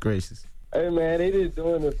 Goodness gracious. Hey, man, they just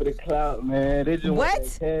doing it for the clout, man. They just What?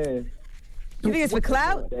 want that cash. You think it's for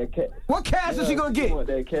clout? What cash is she gonna get? They want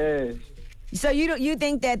that cash. So you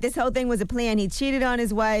think that this whole thing was a plan? He cheated on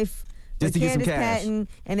his wife Just with to get some Candace cash. Patton,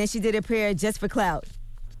 and then she did a prayer just for clout.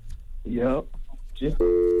 Yep. Just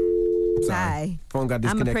Hi. Phone got I'm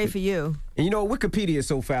disconnected. gonna pray for you. And you know, Wikipedia is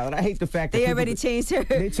so foul. And I hate the fact that They people- already changed her.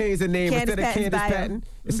 They changed the name Candace instead of Patton's Candace bio. Patton.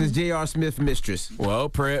 It says J.R. Smith Mistress. Well,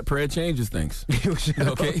 prayer changes things.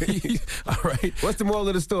 Okay. All right. What's the moral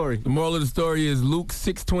of the story? The moral of the story is Luke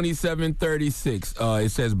 6:27-36.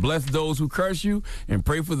 It says, "Bless those who curse you and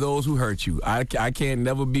pray for those who hurt you." I can't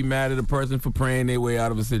never be mad at a person for praying their way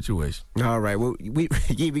out of a situation. All right. Well, we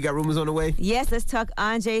got rumors on the way. Yes, let's talk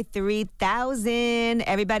Andre 3000.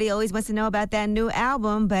 Everybody always wants to know about that new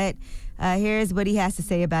album, but here's what he has to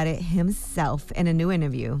say about it himself in a new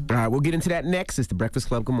interview. All right, we'll get into that next. It's The Breakfast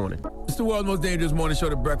Club. Good morning. It's the world's most dangerous morning show,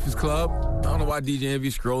 The Breakfast Club. I don't know why DJ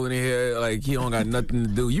Envy scrolling in here like he don't got nothing to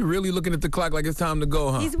do. You really looking at the clock like it's time to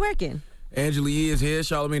go, huh? He's working. Angela Yee is here.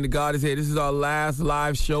 Charlamagne the God is here. This is our last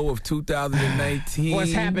live show of 2019.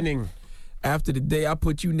 What's happening? After the day I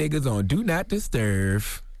put you niggas on Do Not Disturb.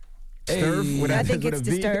 Disturb? I think it's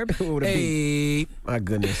Disturb. Hey. My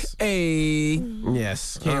goodness. Hey.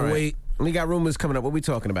 Yes. Can't All right. wait. We got rumors coming up. What we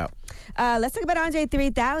talking about? Let's talk about Andre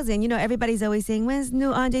 3000. You know, everybody's always saying, when's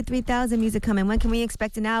new Andre 3000 music coming? When can we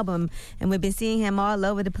expect an album? And we've been seeing him all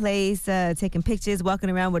over the place, taking pictures,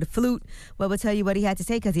 walking around with a flute. Well, we'll tell you what he had to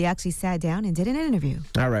say because he actually sat down and did an interview.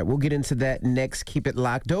 All right, we'll get into that next. Keep it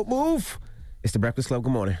locked. Don't move. It's The Breakfast Club.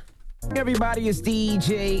 Good morning. Everybody, it's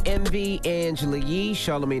DJ Envy, Angela Yee,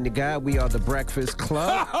 Charlamagne the God. We are The Breakfast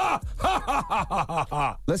Club.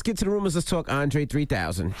 Let's get to the rumors. Let's talk Andre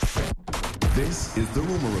 3000. This is The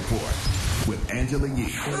Rumor Report with Angela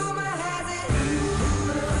Yee on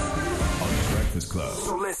The Breakfast Club.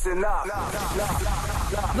 So listen up.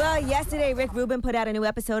 Well, yesterday, Rick Rubin put out a new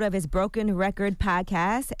episode of his Broken Record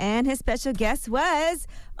podcast, and his special guest was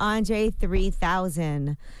Andre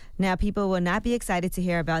 3000. Now, people will not be excited to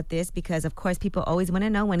hear about this because, of course, people always want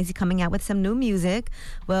to know when is he coming out with some new music.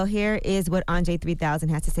 Well, here is what Andre 3000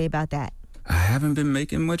 has to say about that. I haven't been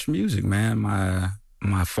making much music, man. My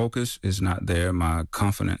focus is not there. My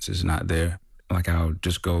confidence is not there. Like, I'll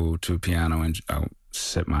just go to a piano and I'll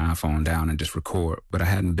set my iPhone down and just record. But I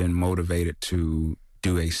hadn't been motivated to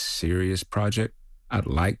do a serious project. I'd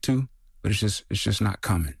like to, but it's just not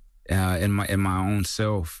coming. In my own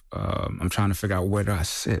self, I'm trying to figure out where do I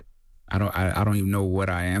sit. I don't even know what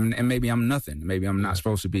I am, and maybe I'm nothing. Maybe I'm not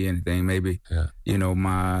supposed to be anything. Maybe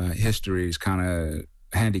my history is kind of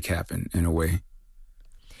handicapping in a way.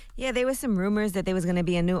 Yeah, there was some rumors that there was going to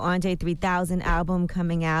be a new Andre 3000 album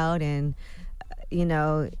coming out, and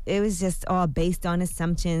it was just all based on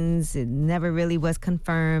assumptions. It never really was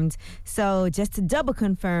confirmed. So just to double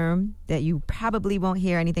confirm that you probably won't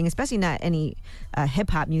hear anything, especially not any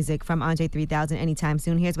hip-hop music from Andre 3000 anytime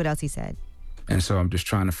soon. Here's what else he said. And so I'm just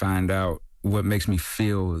trying to find out what makes me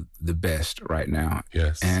feel the best right now.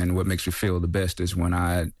 Yes. And what makes me feel the best is when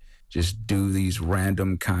I just do these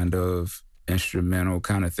random kind of instrumental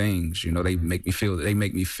kind of things. They make me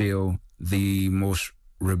feel the most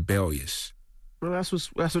rebellious. Well, that's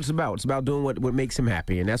what it's about. It's about doing what makes him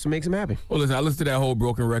happy, and that's what makes him happy. Well, listen, I listened to that whole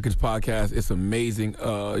Broken Records podcast. It's amazing.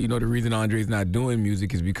 The reason Andre's not doing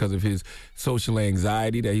music is because of his social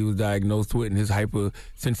anxiety that he was diagnosed with and his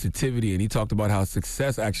hypersensitivity. And he talked about how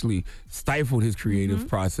success actually stifled his creative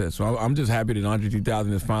process. So I'm just happy that Andre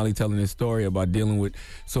 3000 is finally telling his story about dealing with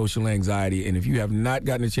social anxiety. And if you have not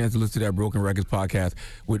gotten a chance to listen to that Broken Records podcast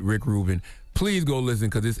with Rick Rubin, Please go listen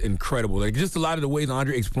because it's incredible. Like just a lot of the ways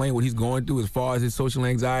Andre explained what he's going through as far as his social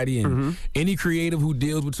anxiety, and any creative who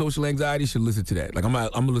deals with social anxiety should listen to that. Like I'm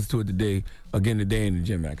gonna listen to it today in the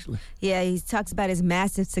gym actually. Yeah, he talks about his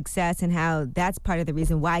massive success and how that's part of the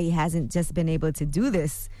reason why he hasn't just been able to do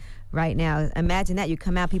this right now. Imagine that. You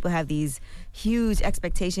come out, people have these huge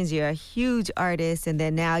expectations. You're a huge artist, and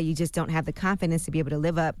then now you just don't have the confidence to be able to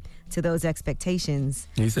live up to those expectations.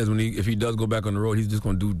 He says if he does go back on the road, he's just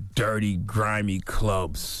going to do dirty, grimy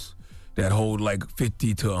clubs that hold like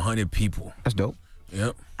 50 to 100 people. That's dope.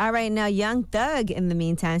 Yep. All right, now Young Thug, in the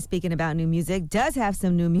meantime, speaking about new music, does have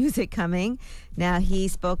some new music coming. Now he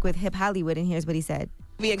spoke with Hip Hollywood, and here's what he said.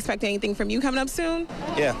 We expect anything from you coming up soon?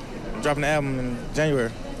 Yeah, I'm dropping the album in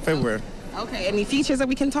January, February. Okay, any features that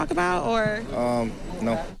we can talk about, or?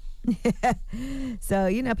 No. So,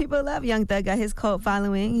 people love Young Thug, got his cult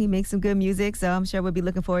following. He makes some good music, so I'm sure we'll be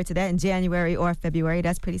looking forward to that in January or February.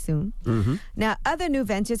 That's pretty soon. Now, other new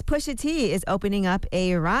ventures, Pusha T is opening up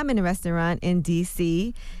a ramen restaurant in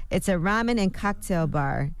D.C. It's a ramen and cocktail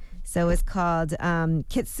bar. So it's called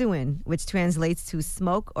Kitsuin, which translates to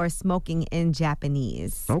smoke or smoking in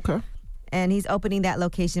Japanese. Okay. And he's opening that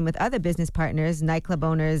location with other business partners, nightclub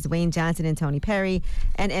owners Wayne Johnson and Tony Perry,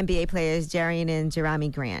 and NBA players Jarian and Jerami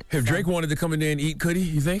Grant. If Drake wanted to come in there and eat, could he,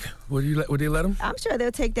 you think? Would they let him? I'm sure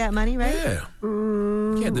they'll take that money, right? Yeah.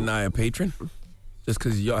 Can't deny a patron. Just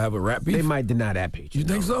because y'all have a rap beef? They might deny that patron. You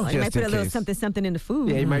think so? He might put a little something in the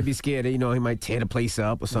food. Yeah, he might be scared. He might tear the place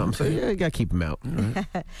up or something. So, yeah, you got to keep him out.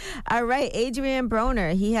 All right, Adrian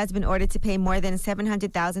Broner. He has been ordered to pay more than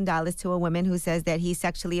 $700,000 to a woman who says that he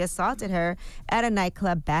sexually assaulted her at a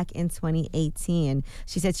nightclub back in 2018.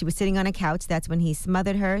 She said she was sitting on a couch. That's when he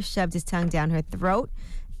smothered her, shoved his tongue down her throat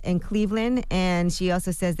in Cleveland, and she also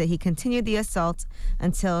says that he continued the assault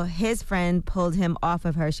until his friend pulled him off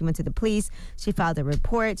of her. She went to the police. She filed a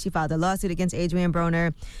report. She filed a lawsuit against Adrian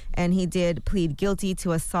Broner, and he did plead guilty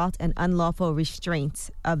to assault and unlawful restraint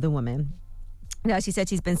of the woman. Now, she said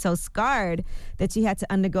she's been so scarred that she had to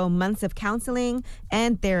undergo months of counseling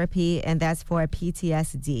and therapy, and that's for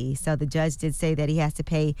PTSD. So the judge did say that he has to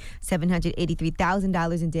pay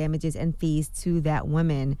 $783,000 in damages and fees to that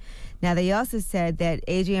woman. Now, they also said that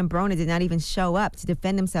Adrian Broner did not even show up to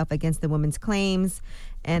defend himself against the woman's claims.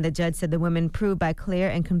 And the judge said the woman proved by clear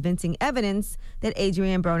and convincing evidence that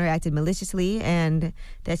Adrian Broner acted maliciously and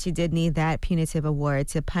that she did need that punitive award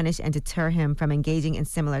to punish and deter him from engaging in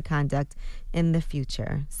similar conduct in the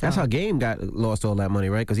future. So, that's how Game lost all that money,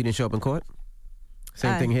 right? Because he didn't show up in court?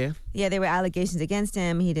 Same thing here? Yeah, there were allegations against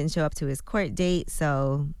him. He didn't show up to his court date,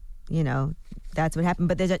 so, that's what happened.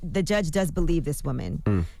 But the judge does believe this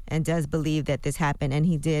woman and does believe that this happened, and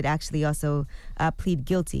he did actually also plead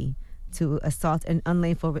guilty to assault and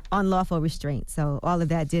unlawful restraint. So all of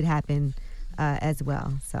that did happen as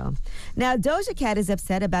well. So now Doja Cat is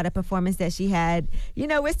upset about a performance that she had.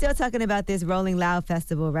 We're still talking about this Rolling Loud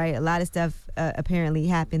festival, right? A lot of stuff apparently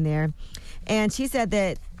happened there. And she said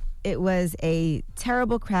that it was a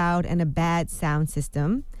terrible crowd and a bad sound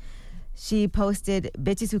system. She posted,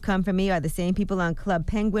 "Bitches who come for me are the same people on Club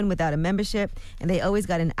Penguin without a membership, and they always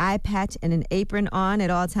got an eye patch and an apron on at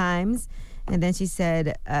all times." And then she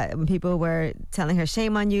said, when people were telling her,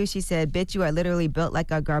 "Shame on you," she said, "Bitch, you are literally built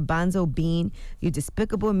like a garbanzo bean, you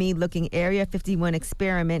despicable me-looking Area 51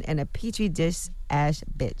 experiment and a petri dish ash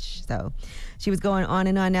bitch." So she was going on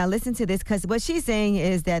and on. Now listen to this, because what she's saying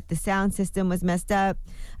is that the sound system was messed up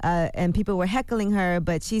and people were heckling her,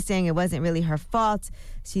 but she's saying it wasn't really her fault.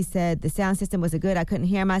 She said the sound system was good. I couldn't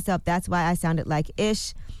hear myself. That's why I sounded like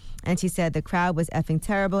ish. And she said the crowd was effing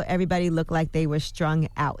terrible. Everybody looked like they were strung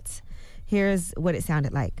out. Here's what it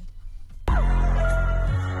sounded like.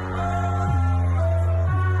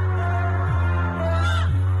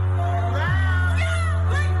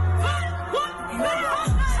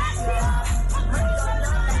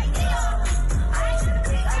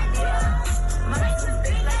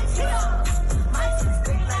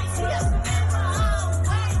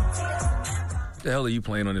 What the hell are you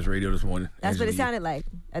playing on this radio this morning? That's what it sounded like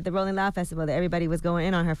at the Rolling Loud Festival that everybody was going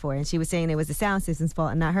in on her for. And she was saying it was the sound system's fault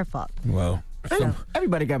and not her fault. Well,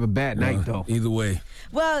 everybody got a bad night, though. Either way.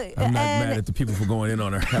 Well, I'm not mad at the people for going in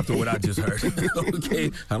on her after what I just heard. Okay?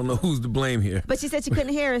 I don't know who's to blame here. But she said she couldn't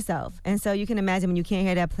hear herself. And so you can imagine when you can't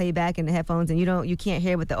hear that playback in the headphones and you can't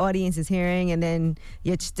hear what the audience is hearing, and then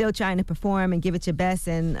you're still trying to perform and give it your best,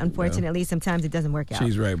 and unfortunately sometimes it doesn't work out.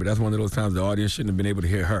 She's right, but that's one of those times the audience shouldn't have been able to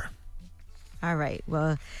hear her. All right.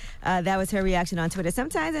 Well, that was her reaction on Twitter.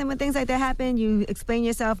 Sometimes, and when things like that happen, you explain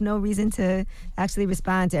yourself. No reason to actually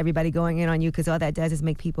respond to everybody going in on you, because all that does is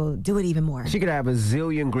make people do it even more. She could have a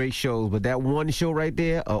zillion great shows, but that one show right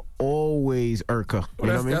there are always Urka.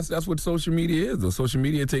 Well, that's what social media is, though. Social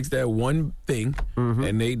media takes that one thing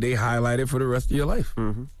and they highlight it for the rest of your life.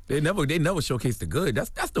 They never showcase the good.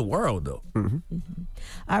 That's the world, though.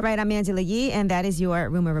 All right, I'm Angela Yee, and that is your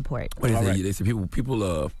Rumor Report. What is it? They say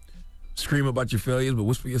people scream about your failures, but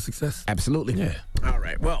whisper your success. Absolutely. Yeah. All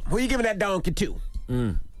right. Well, who are you giving that donkey to?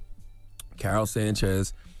 Carol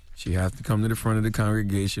Sanchez. She has to come to the front of the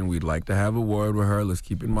congregation. We'd like to have a word with her. Let's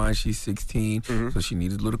keep in mind she's 16, so she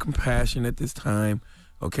needs a little compassion at this time.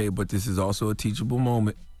 Okay, but this is also a teachable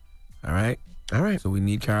moment. All right? All right. So we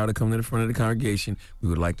need Carol to come to the front of the congregation. We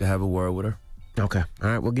would like to have a word with her. Okay. All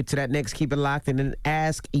right. We'll get to that next. Keep it locked. And then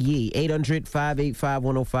Ask Yee.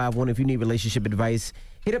 800-585-1051. If you need relationship advice,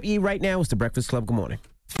 hit up Yee right now. It's The Breakfast Club. Good morning.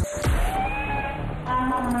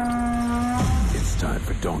 It's time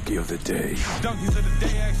for Donkey of the Day. Donkeys of the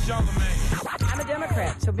Day, ask Charlamagne. I'm a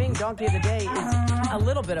Democrat, so being Donkey of the Day is a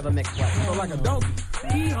little bit of a mixed blessing. So like a donkey.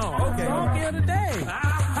 Yeehaw. Okay. Donkey of the Day.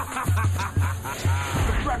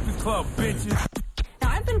 The Breakfast Club, bitches.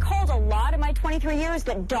 Now, I've been called a lot in my 23 years,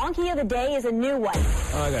 but Donkey of the Day is a new one.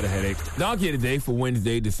 Oh, I got a headache. Donkey of the Day for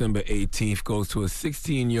Wednesday, December 18th goes to a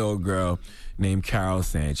 16-year-old girl named Carol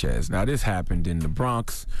Sanchez. Now, this happened in the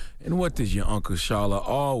Bronx. And what does your Uncle Sharla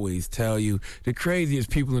always tell you? The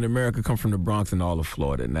craziest people in America come from the Bronx and all of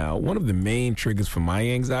Florida. Now, one of the main triggers for my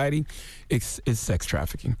anxiety is sex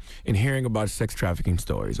trafficking and hearing about sex trafficking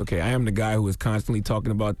stories. Okay, I am the guy who is constantly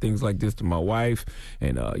talking about things like this to my wife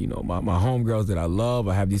and, my homegirls that I love.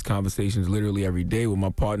 I have these conversations literally every day with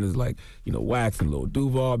my partners like, Wax and Lil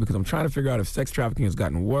Duval, because I'm trying to figure out if sex trafficking has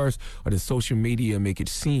gotten worse or does social media make it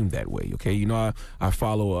seem that way, okay? I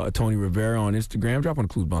follow Tony Rivera on Instagram. Drop on the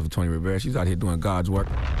clues bomb for Tony Rivera. She's out here doing God's work.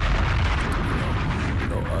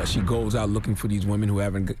 She goes out looking for these women who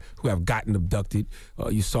have gotten abducted.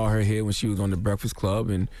 You saw her here when she was on The Breakfast Club,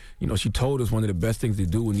 and she told us one of the best things to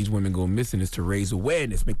do when these women go missing is to raise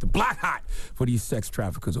awareness, make the block hot for these sex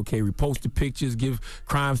traffickers. Okay, repost the pictures, give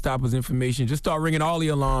Crime Stoppers information, just start ringing all the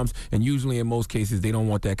alarms. And usually, in most cases, they don't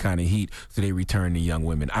want that kind of heat, so they return the young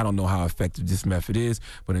women. I don't know how effective this method is,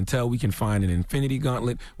 but until we can find an infinity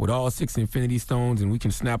gauntlet with all 6 infinity stones, and we can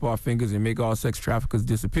snap our fingers and make all sex traffickers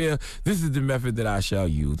disappear, this is the method that I shall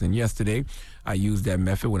use. And yesterday, I used that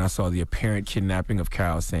method when I saw the apparent kidnapping of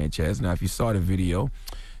Carol Sanchez. Now, if you saw the video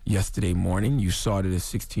yesterday morning, you saw that a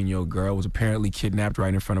 16-year-old girl was apparently kidnapped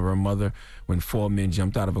right in front of her mother when 4 men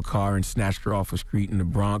jumped out of a car and snatched her off a street in the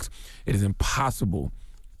Bronx. It is impossible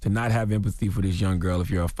to not have empathy for this young girl if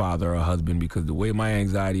you're a father or a husband, because the way my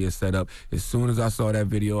anxiety is set up, as soon as I saw that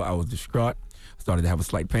video, I was distraught. Started to have a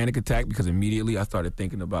slight panic attack because immediately I started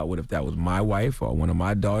thinking about what if that was my wife or one of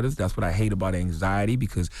my daughters. That's what I hate about anxiety,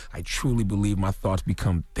 because I truly believe my thoughts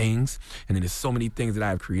become things. And then there's so many things that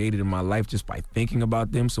I've created in my life just by thinking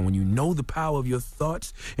about them. So when you know the power of your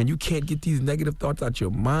thoughts and you can't get these negative thoughts out your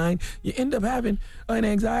mind, you end up having an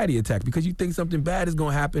anxiety attack because you think something bad is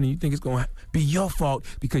going to happen and you think it's going to be your fault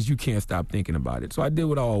because you can't stop thinking about it. So I did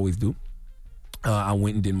what I always do. I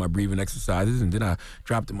went and did my breathing exercises, and then I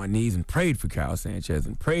dropped to my knees and prayed for Carol Sanchez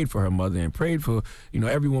and prayed for her mother and prayed for,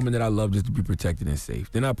 every woman that I love just to be protected and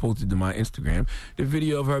safe. Then I posted to my Instagram the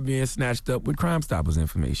video of her being snatched up with Crime Stoppers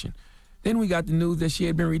information. Then we got the news that she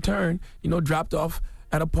had been returned, dropped off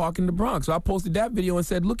at a park in the Bronx. So I posted that video and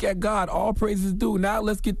said, look at God, all praises due. Now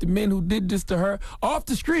let's get the men who did this to her off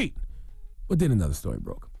the street. But then another story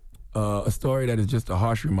broke. A story that is just a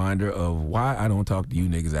harsh reminder of why I don't talk to you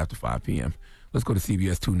niggas after 5 p.m. Let's go to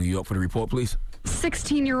CBS 2 New York for the report, please.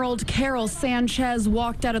 16-year-old Carol Sanchez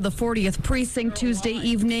walked out of the 40th precinct Tuesday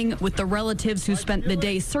evening with the relatives who spent the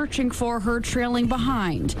day searching for her trailing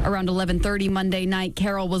behind. Around 11:30 Monday night,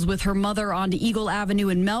 Carol was with her mother on Eagle Avenue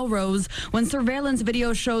in Melrose when surveillance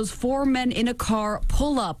video shows 4 men in a car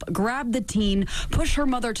pull up, grab the teen, push her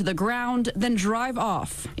mother to the ground, then drive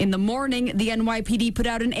off. In the morning, the NYPD put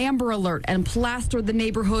out an Amber Alert and plastered the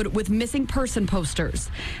neighborhood with missing person posters.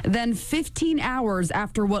 Then 15 hours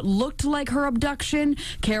after what looked like her abduction,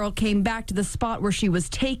 Carol came back to the spot where she was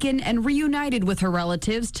taken and reunited with her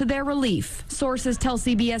relatives to their relief. Sources tell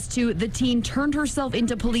CBS 2 the teen turned herself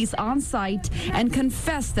into police on site and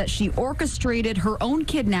confessed that she orchestrated her own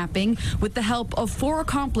kidnapping with the help of 4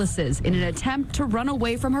 accomplices in an attempt to run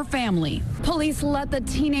away from her family. Police let the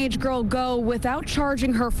teenage girl go without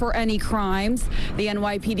charging her for any crimes. The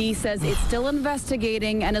NYPD says it's still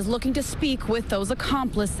investigating and is looking to speak with those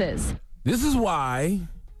accomplices. This is why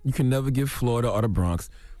you can never give Florida or the Bronx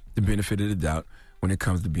the benefit of the doubt when it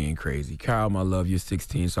comes to being crazy. Carol, my love, you're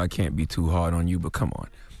 16, so I can't be too hard on you, but come on.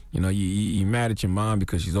 You know, you're mad at your mom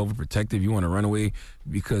because she's overprotective. You want to run away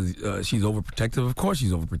because she's overprotective. Of course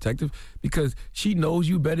she's overprotective because she knows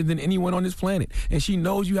you better than anyone on this planet. And she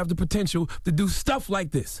knows you have the potential to do stuff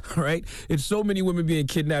like this, all right? It's so many women being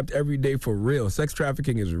kidnapped every day for real. Sex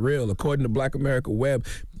trafficking is real. According to Black America Web,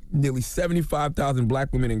 nearly 75,000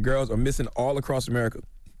 black women and girls are missing all across America.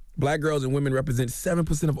 Black girls and women represent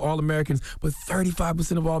 7% of all Americans, but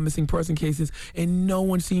 35% of all missing person cases, and no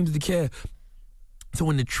one seems to care. So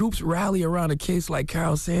when the troops rally around a case like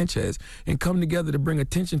Carol Sanchez and come together to bring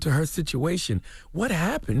attention to her situation, what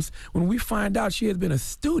happens when we find out she has been a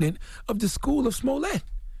student of the School of Smollett?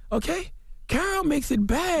 Okay? Carol makes it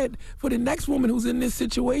bad for the next woman who's in this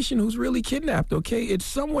situation who's really kidnapped, okay? It's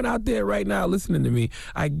someone out there right now listening to me,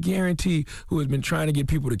 I guarantee, who has been trying to get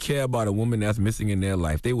people to care about a woman that's missing in their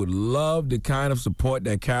life. They would love the kind of support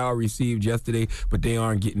that Carol received yesterday, but they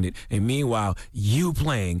aren't getting it. And meanwhile, you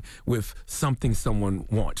playing with something someone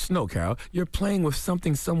wants. No, Carol, you're playing with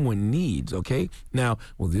something someone needs, okay? Now,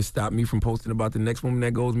 will this stop me from posting about the next woman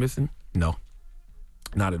that goes missing? No.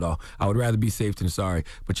 Not at all. I would rather be safe than sorry,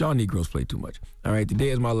 but y'all Negroes play too much. All right, today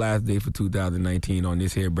is my last day for 2019 on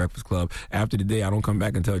this here Breakfast Club. After today, I don't come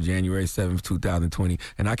back until January 7th, 2020,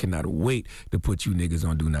 and I cannot wait to put you niggas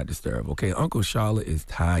on Do Not Disturb, okay? Uncle Charlotte is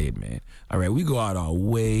tired, man. All right, we go out our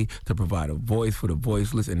way to provide a voice for the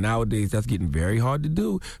voiceless, and nowadays that's getting very hard to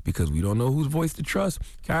do because we don't know whose voice to trust.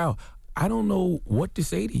 Kyle, I don't know what to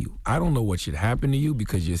say to you. I don't know what should happen to you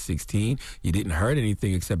because you're 16. You didn't hurt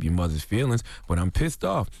anything except your mother's feelings, but I'm pissed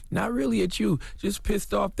off. Not really at you, just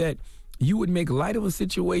pissed off that you would make light of a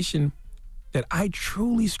situation that I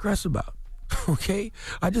truly stress about. Okay?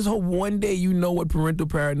 I just hope one day you know what parental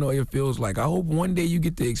paranoia feels like. I hope one day you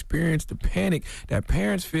get to experience the panic that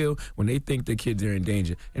parents feel when they think their kids are in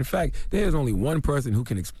danger. In fact, there's only one person who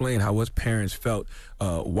can explain how us parents felt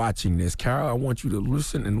watching this. Carol, I want you to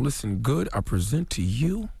listen and listen good. I present to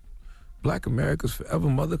you Black America's forever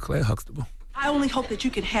mother, Claire Huxtable. I only hope that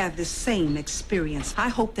you can have this same experience. I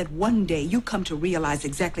hope that one day you come to realize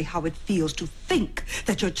exactly how it feels to think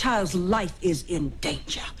that your child's life is in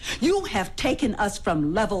danger. You have taken us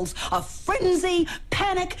from levels of frenzy,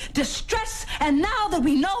 panic, distress, and now that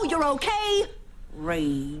we know you're okay,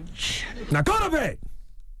 rage. Now go to bed!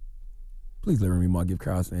 Please let Remy Ma give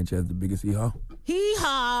Carol Sanchez the biggest hee-haw.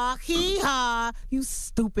 Hee-haw, hee-haw. You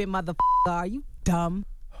stupid motherfucker. Are you dumb?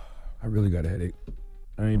 I really got a headache.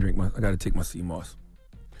 I gotta take my CMOS.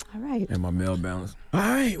 All right. And my Mel Balance. All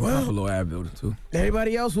right, well. Buffalo Advil, too.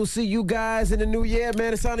 Everybody else, we'll see you guys in the new year,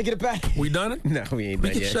 man. It's time to get it back. We done it? No, we ain't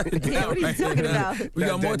done yet. Shut it down. Yeah, what are you talking about? We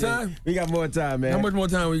got more time? We got more time, man. How much more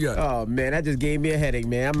time we got? Oh, man, that just gave me a headache,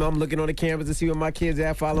 man. I'm looking on the cameras to see where my kids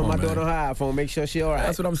at, following my daughter on her iPhone, make sure she all right.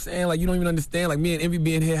 That's what I'm saying. Like, you don't even understand. Like, me and Envy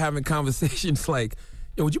being here having conversations like,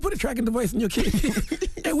 yo, would you put a tracking device in your kid?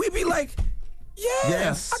 And we be like, yeah,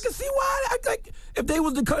 yes. I can see why. Like, if they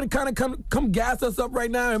was to kind of come gas us up right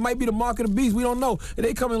now, it might be the mark of the beast. We don't know. And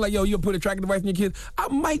they come in like, yo, you'll put a tracking device in your kids. I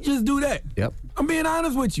might just do that. Yep. I'm being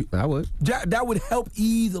honest with you. I would. That would help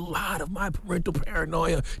ease a lot of my parental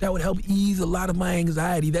paranoia. That would help ease a lot of my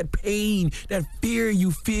anxiety, that pain, that fear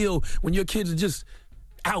you feel when your kids are just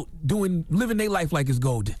out living their life like it's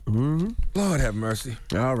golden. Mm-hmm. Lord have mercy.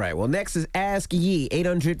 All right. Well, next is Ask Ye,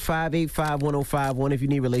 800-585-1051. If you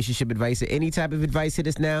need relationship advice or any type of advice, hit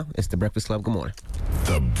us now. It's The Breakfast Club. Good morning.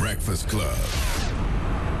 The Breakfast Club.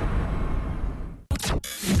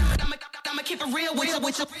 Get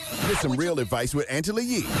some real advice with Angela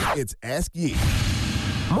Yee. It's Ask Yee.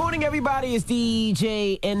 Morning, everybody. It's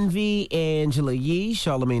DJ Envy, Angela Yee,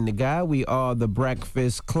 Charlamagne the Guy. We are The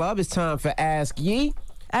Breakfast Club. It's time for Ask Yee.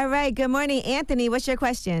 All right. Good morning, Anthony. What's your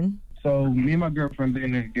question? So me and my girlfriend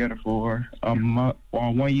been together for a month,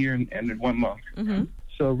 1 year and 1 month. Mm-hmm.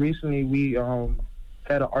 So recently we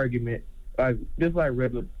had an argument, just like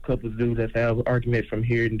regular couples do, that have an argument from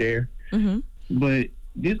here and there. Mm-hmm. But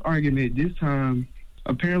this argument, this time,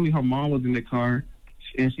 apparently her mom was in the car,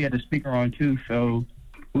 and she had the speaker on too. So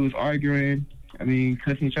we was arguing,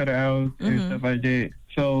 cussing each other out and stuff like that.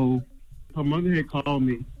 So her mother had called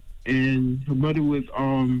me, and her mother was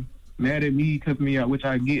mad at me, cussing me out, which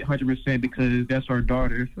I get 100% because that's her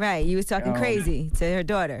daughter. Right, you was talking crazy to her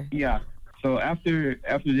daughter. Yeah. So after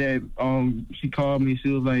that, she called me. She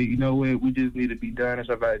was like, you know what, we just need to be done and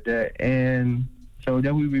stuff like that. And so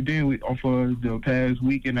that we've been doing for the past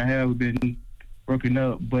week and a half, we've been broken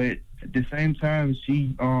up. But at the same time,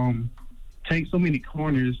 she takes so many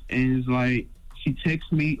corners, and it's like she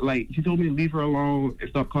texts me, like she told me to leave her alone and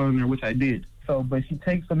stop calling her, which I did. So, but she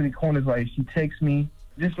takes so many corners, like she texts me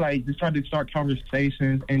just try to start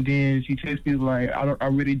conversations, and then she texts me like, I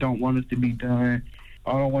really don't want us to be done.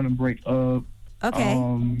 I don't want to break up.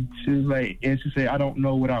 Okay. She was like, and she said, I don't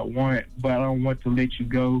know what I want, but I don't want to let you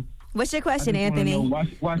go. What's your question, I just wanna Anthony? know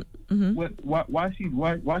why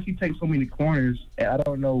she takes so many corners, and I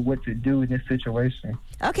don't know what to do in this situation.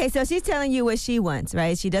 Okay, so she's telling you what she wants,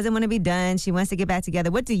 right? She doesn't want to be done. She wants to get back together.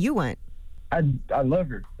 What do you want? I love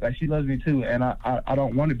her. Like, she loves me too, and I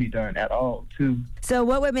don't want to be done at all too. So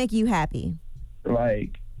what would make you happy?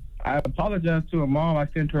 Like, I apologized to her mom. I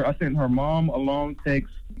sent her mom a long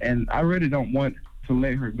text, and I really don't want to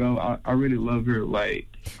let her go. I really love her. Like,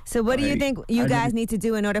 so what do you think you guys need to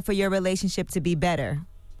do in order for your relationship to be better?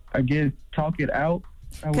 I guess talk it out.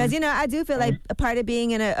 Because, I do feel like a part of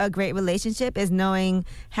being in a great relationship is knowing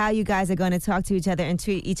how you guys are going to talk to each other and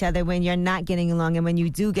treat each other when you're not getting along and when you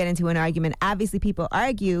do get into an argument. Obviously, people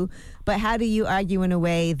argue, but how do you argue in a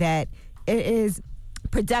way that it is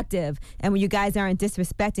productive and when you guys aren't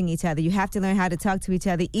disrespecting each other? You have to learn how to talk to each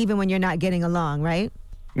other even when you're not getting along, right?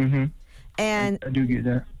 Mm-hmm. And I do get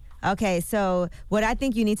that. Okay, so what I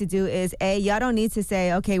think you need to do is, y'all don't need to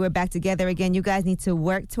say, okay, we're back together again. You guys need to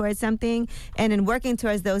work towards something. And in working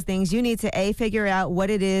towards those things, you need to, figure out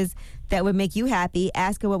what it is that would make you happy.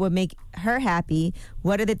 Ask her what would make her happy.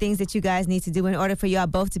 What are the things that you guys need to do in order for y'all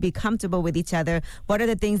both to be comfortable with each other? What are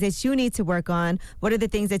the things that you need to work on? What are the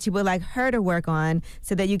things that you would like her to work on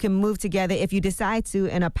so that you can move together if you decide to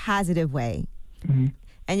in a positive way? Mm-hmm.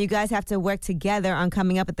 And you guys have to work together on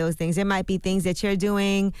coming up with those things. There might be things that you're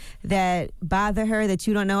doing that bother her that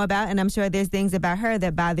you don't know about, and I'm sure there's things about her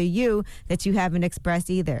that bother you that you haven't expressed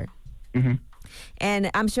either. Mm-hmm.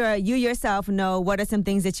 And I'm sure you yourself know what are some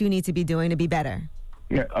things that you need to be doing to be better.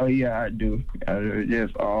 Yeah, I do.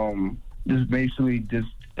 Just basically just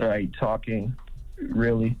like talking,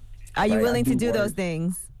 really. Are you willing to do those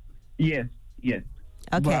things? Yes.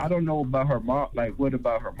 Okay. But I don't know about her mom. Like, what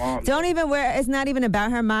about her mom? It's not even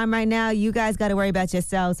about her mom right now. You guys got to worry about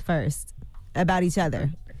yourselves first, about each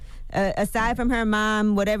other. Aside from her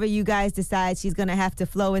mom, whatever you guys decide, she's going to have to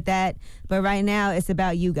flow with that. But right now, it's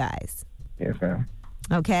about you guys. Yes, ma'am.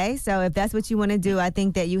 Okay, so if that's what you want to do, I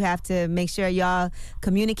think that you have to make sure y'all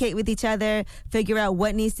communicate with each other, figure out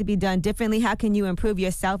what needs to be done differently. How can you improve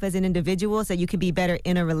yourself as an individual so you can be better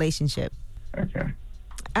in a relationship? Okay.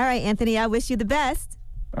 All right, Anthony, I wish you the best.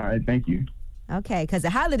 All right, thank you. Okay, because the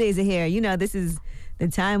holidays are here. This is the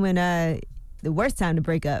time when the worst time to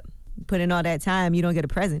break up. Put in all that time, you don't get a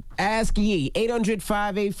present. Ask Yee,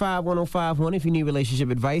 800-585-1051. If you need relationship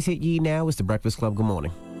advice, hit Yee now. It's The Breakfast Club. Good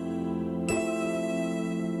morning.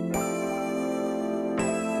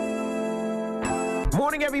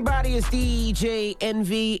 Morning, everybody. It's DJ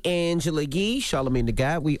Envy, Angela Yee, Charlamagne the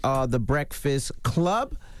God. We are The Breakfast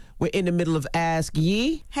Club. We're in the middle of Ask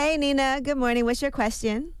Yee. Hey, Nina. Good morning. What's your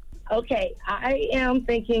question? Okay, I am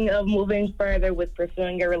thinking of moving further with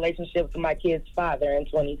pursuing a relationship with my kid's father in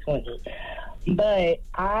 2020. But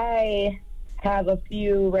I have a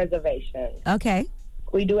few reservations. Okay.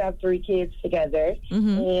 We do have 3 kids together,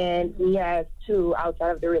 and he has 2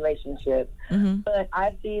 outside of the relationship. But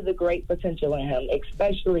I see the great potential in him,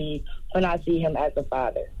 especially when I see him as a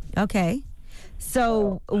father. Okay.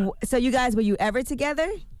 So you guys, were you ever together?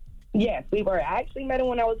 Yes, we were. I actually met him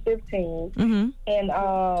when I was 15,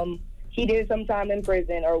 and he did some time in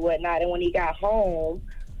prison or whatnot. And when he got home,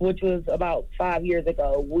 which was about 5 years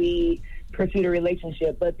ago, we pursued a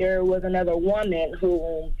relationship. But there was another woman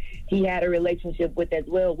whom he had a relationship with as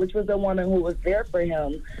well, which was the woman who was there for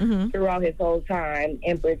him throughout his whole time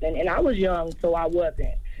in prison. And I was young, so I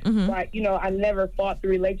wasn't. But, I never fought the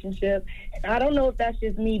relationship. And I don't know if that's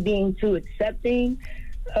just me being too accepting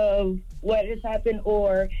of what has happened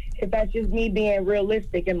or if that's just me being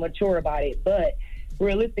realistic and mature about it. But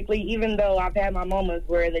realistically, even though I've had my moments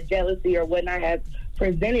where the jealousy or whatnot has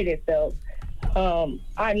presented itself,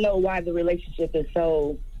 I know why the relationship is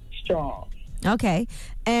so strong. Okay.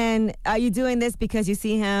 And are you doing this because you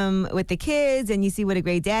see him with the kids and you see what a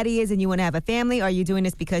great daddy is and you want to have a family, or are you doing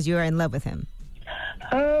this because you're in love with him?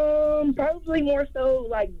 Probably more so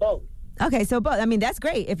like both. Okay, so both. I mean, that's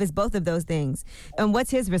great if it's both of those things. And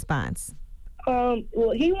what's his response? Well,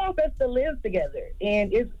 he wants us to live together,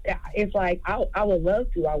 and it's like I would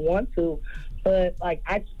love to, I want to, but like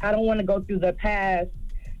I don't want to go through the past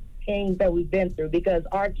things that we've been through because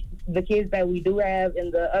the kids that we do have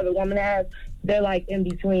and the other woman has, they're like in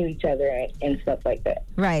between each other and stuff like that.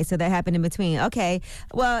 Right, so that happened in between. Okay,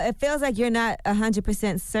 well, it feels like you're not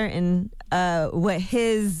 100% certain what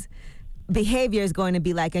his behavior is going to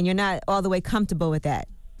be like, and you're not all the way comfortable with that.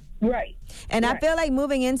 Right. And I feel like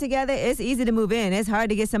moving in together, it's easy to move in. It's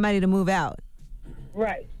hard to get somebody to move out.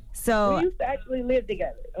 Right. So we used to actually live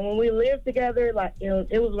together, and when we lived together, like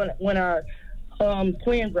it was when our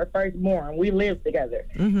twins were first born. We lived together,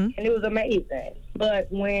 and it was amazing. But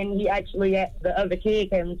when he actually the other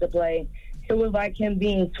kid came into play, it was like him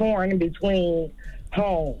being torn in between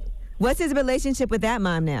homes. What's his relationship with that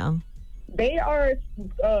mom now? They are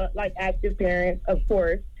like active parents, of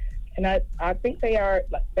course, and I think they are.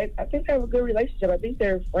 I think they have a good relationship. I think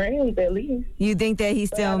they're friends at least. You think that he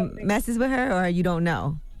still messes with her, or you don't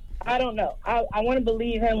know? I don't know. I want to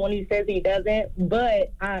believe him when he says he doesn't,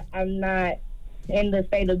 but I'm not in the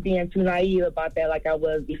state of being too naive about that like I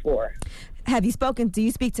was before. Have you spoken? Do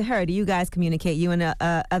you speak to her? Do you guys communicate, you and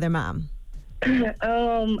the other mom?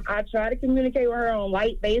 I try to communicate with her on a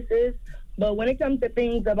light basis, but when it comes to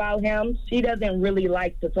things about him, she doesn't really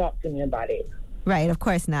like to talk to me about it. Right, of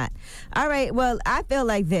course not. All right, well, I feel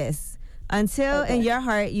like this. Until in your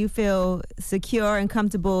heart you feel secure and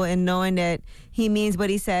comfortable in knowing that he means what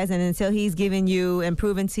he says, and until he's given you and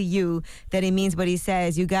proven to you that he means what he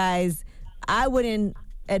says, you guys, I wouldn't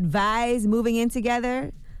advise moving in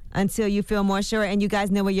together until you feel more sure and you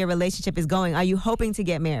guys know where your relationship is going. Are you hoping to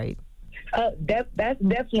get married? That's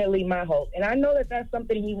definitely my hope. And I know that that's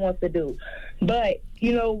something he wants to do. But,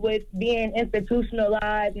 you know, with being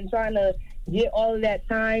institutionalized and trying to get all of that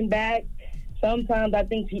time back, sometimes I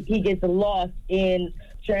think he gets lost in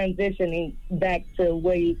transitioning back to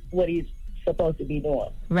what he's supposed to be doing.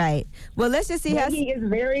 Right. Well, let's just see how he is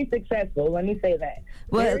very successful. Let me say that.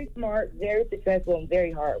 Well, very smart, very successful, and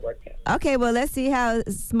very hardworking. Okay. Well, let's see how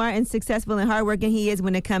smart and successful and hardworking he is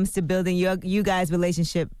when it comes to building you guys'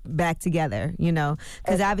 relationship back together. You know,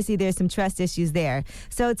 because obviously there's some trust issues there.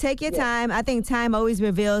 So take your time. I think time always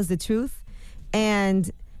reveals the truth,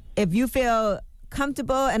 and if you feel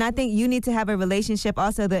comfortable, and I think you need to have a relationship.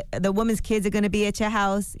 Also, the woman's kids are going to be at your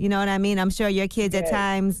house. You know what I mean? I'm sure your kids at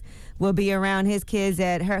times will be around his kids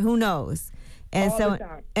at her. Who knows? And so,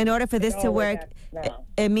 in order for this to work,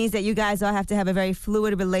 it means that you guys all have to have a very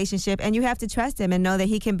fluid relationship, and you have to trust him and know that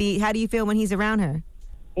he can be. How do you feel when he's around her?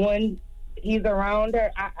 When he's around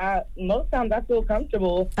her, I most times I feel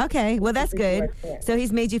comfortable. Okay, well that's good. So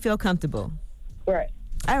he's made you feel comfortable. Right.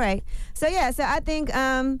 All right. So I think,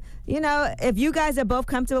 you know, if you guys are both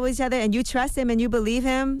comfortable with each other and you trust him and you believe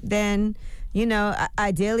him, then, you know,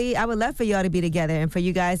 ideally, I would love for y'all to be together and for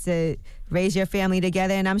you guys to raise your family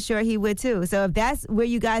together, and I'm sure he would too. So if that's where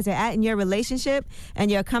you guys are at in your relationship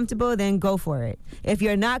and you're comfortable, then go for it. If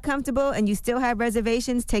you're not comfortable and you still have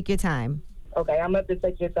reservations, take your time. Okay, I'm going to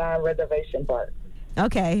take your time reservation part.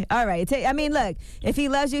 Okay. All right. Look, if he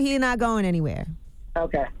loves you, he's not going anywhere.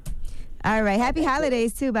 Okay. All right. Happy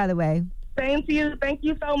holidays, too, by the way. Same to you. Thank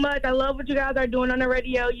you so much. I love what you guys are doing on the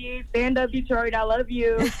radio. You stand up, Detroit. I love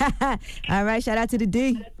you. All right. Shout out to the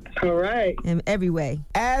D. All right. In every way.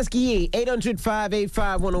 Ask Yee,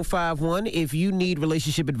 800-585-1051. If you need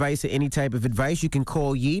relationship advice or any type of advice, you can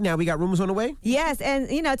call Yee. Now we got rumors on the way? Yes,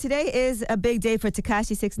 and you know, today is a big day for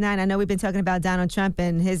Tekashi 6ix9ine. I know we've been talking about Donald Trump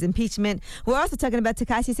and his impeachment. We're also talking about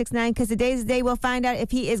Tekashi 6ix9ine because today's the day we'll find out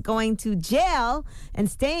if he is going to jail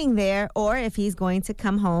and staying there or if he's going to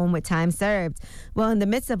come home with time served. Well, in the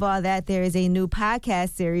midst of all that, there is a new podcast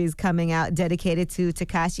series coming out dedicated to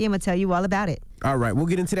Tekashi, and we'll tell you all about it. All right, we'll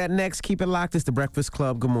get into that next. Keep it locked. It's The Breakfast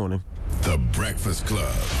Club. Good morning. The Breakfast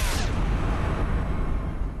Club.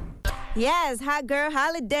 Yes, Hot Girl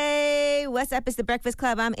Holiday. What's up? It's The Breakfast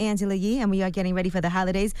Club. I'm Angela Yee, and we are getting ready for the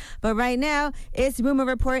holidays. But right now, it's Rumor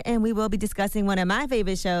Report, and we will be discussing one of my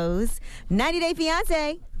favorite shows, 90 Day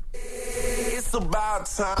Fiancé. It's about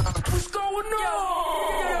time. What's going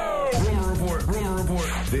on? Rumor Report. Rumor Report.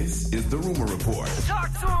 This is The Rumor Report.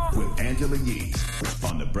 Talk to him. With Angela Yee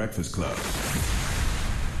on The Breakfast Club.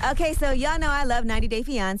 Okay, so y'all know I love 90 Day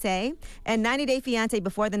Fiancé. And 90 Day Fiancé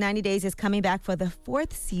Before the 90 Days is coming back for the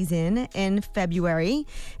 4th season in February.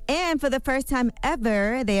 And for the first time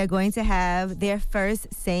ever, they are going to have their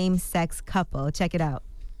first same-sex couple. Check it out.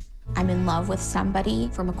 I'm in love with somebody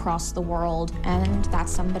from across the world, and that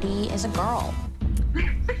somebody is a girl.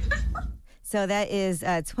 So that is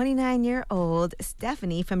 29-year-old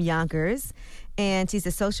Stephanie from Yonkers, and she's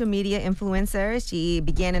a social media influencer. She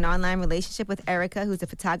began an online relationship with Erica, who's a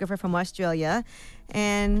photographer from Australia,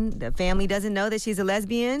 and the family doesn't know that she's a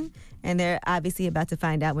lesbian, and they're obviously about to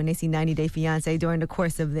find out when they see 90 Day Fiancé during the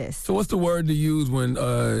course of this. So what's the word to use when,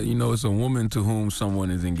 it's a woman to whom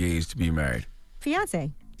someone is engaged to be married?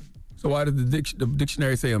 Fiancé. So why does the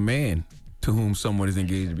dictionary say a man to whom someone is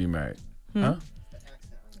engaged to be married? Huh?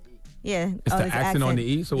 Yeah. It's the accent on the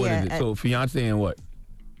E? So what is it? So fiancé and what?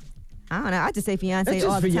 I don't know. I just say fiance It's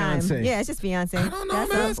just all the fiance. time. Yeah, it's just fiance. I don't know,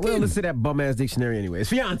 man. We don't listen to that bum ass dictionary anyway. It's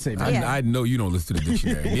fiance, man. I know you don't listen to the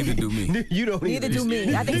dictionary. Neither do me. You don't Neither do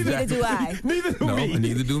me. I think neither do I. Neither do No, me.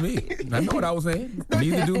 neither do me. I know what I was saying.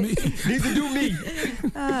 Neither do me. Neither do me.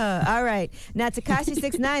 All right. Now, Tekashi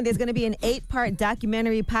 6ix9ine, there's going to be an 8-part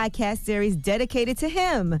documentary podcast series dedicated to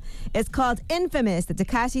him. It's called Infamous, the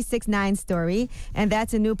Tekashi 6ix9ine story. And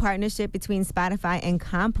that's a new partnership between Spotify and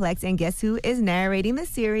Complex. And guess who is narrating the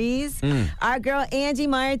series? Our girl, Angie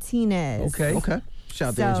Martinez. Okay. Shout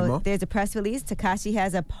out to Angie Mo. There's a press release. Tekashi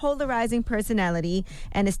has a polarizing personality,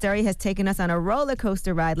 and the story has taken us on a roller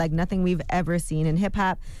coaster ride like nothing we've ever seen in hip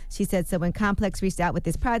hop. She said, so when Complex reached out with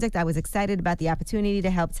this project, I was excited about the opportunity to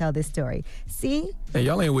help tell this story. See? Hey,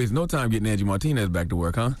 y'all ain't wasting no time getting Angie Martinez back to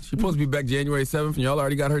work, huh? She's supposed to be back January 7th, and y'all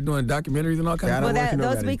already got her doing documentaries and all kinds of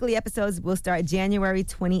Well, those weekly episodes will start January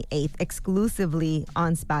 28th exclusively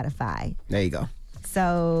on Spotify. There you go.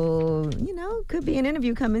 So, could be an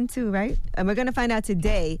interview coming too, right? And we're going to find out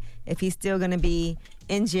today if he's still going to be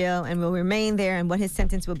in jail and will remain there and what his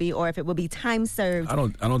sentence will be, or if it will be time served. I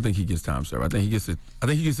don't think he gets time served. I think he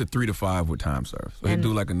gets a 3 to 5 with time served. So he'll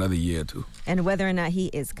do like another year or two. And whether or not he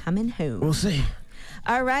is coming home. We'll see.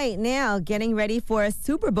 All right, now getting ready for a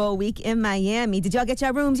Super Bowl week in Miami. Did y'all get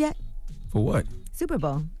your rooms yet? For what? Super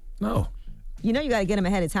Bowl. No. You got to get them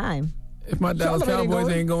ahead of time. If my Dallas Cowboys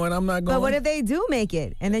ain't going, I'm not going. But what if they do make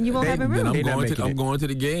it, and then you won't have a room? Then I'm going to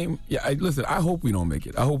the game. Yeah, listen, I hope we don't make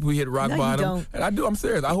it. I hope we hit rock bottom. Don't. And I do. I'm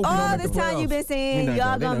serious. I hope we don't make the playoffs. All this time you've been saying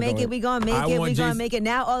y'all gonna make it, we gonna make it, we gonna make it.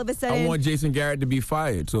 Now all of a sudden, I want Jason Garrett to be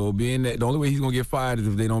fired. So being that the only way he's gonna get fired is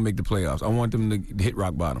if they don't make the playoffs. I want them to hit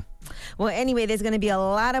rock bottom. Well, anyway, there's going to be a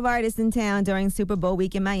lot of artists in town during Super Bowl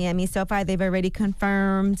week in Miami. So far, they've already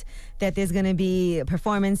confirmed that there's going to be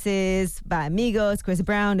performances by Migos, Chris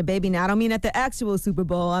Brown, DaBaby. Now, I don't mean at the actual Super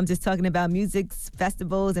Bowl. I'm just talking about music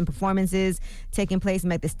festivals and performances taking place.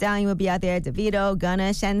 Meg Thee Stallion will be out there, Davido,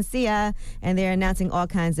 Gunna, Shenseea, and they're announcing all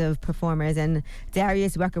kinds of performers. And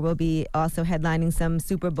Darius Rucker will be also headlining some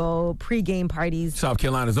Super Bowl pregame parties. South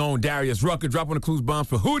Carolina's own Darius Rucker dropping the clues bombs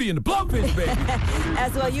for Hootie and the Blowfish, baby.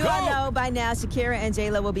 As well, you all know by now, Shakira and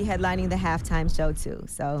J-Lo will be headlining the halftime show, too.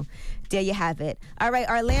 So there you have it. All right,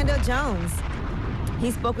 Orlando Jones.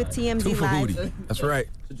 He spoke with TMZ 2 for Live. Hootie. That's right.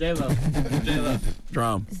 J-Lo.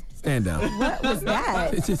 Drum. Stand down. What was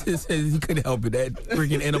that? He couldn't help it. That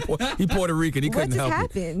freaking he Puerto Rican. He couldn't help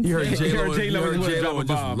happened? it. He heard J-Lo and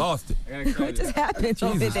just bomb. lost it. What just happened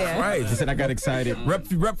over Jesus there? Christ. He said I got excited. Rep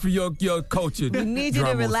for your culture. We need you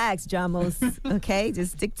to relax, Dramos. Okay?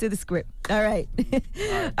 Just stick to the script. All right.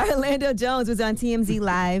 Orlando Jones was on TMZ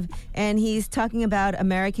Live, and he's talking about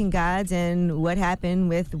American Gods and what happened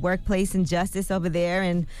with workplace injustice over there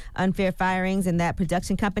and unfair firings and that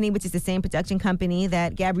production company, which is the same production company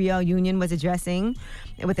that Gabrielle Union was addressing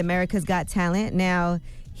with America's Got Talent. Now,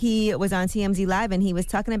 he was on TMZ Live, and he was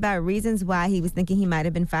talking about reasons why he was thinking he might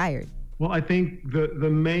have been fired. Well, I think the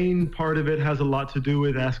main part of it has a lot to do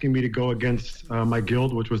with asking me to go against my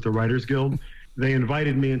guild, which was the Writers Guild. They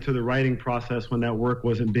invited me into the writing process when that work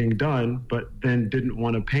wasn't being done, but then didn't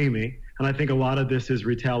want to pay me. And I think a lot of this is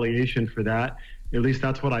retaliation for that. At least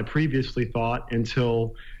that's what I previously thought,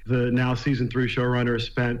 until the now season 3 showrunner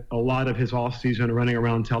spent a lot of his off season running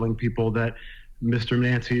around telling people that Mr.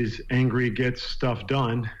 Nancy's angry gets stuff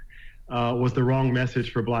done was the wrong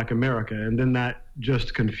message for Black America. And then that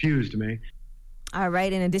just confused me. All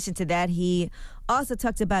right. In addition to that, he also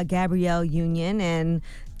talked about Gabrielle Union and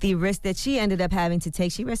the risk that she ended up having to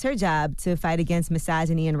take. She risked her job to fight against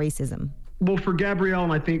misogyny and racism. Well, for Gabrielle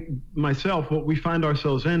and I think myself, what we find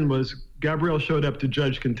ourselves in was Gabrielle showed up to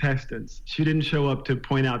judge contestants. She didn't show up to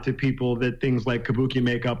point out to people that things like kabuki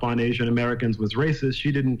makeup on Asian Americans was racist.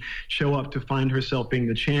 She didn't show up to find herself being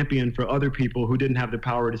the champion for other people who didn't have the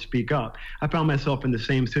power to speak up. I found myself in the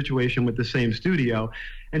same situation with the same studio,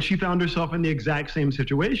 and she found herself in the exact same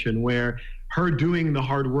situation where her doing the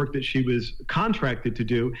hard work that she was contracted to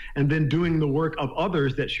do and then doing the work of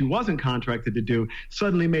others that she wasn't contracted to do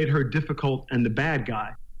suddenly made her difficult and the bad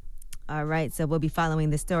guy. All right, so we'll be following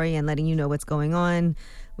the story and letting you know what's going on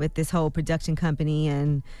with this whole production company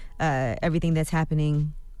and everything that's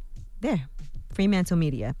happening there. Fremantle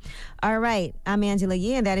Media. All right, I'm Angela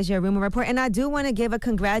Yee, and that is your Rumor Report. And I do want to give a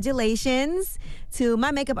congratulations to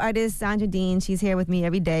my makeup artist, Sandra Dean. She's here with me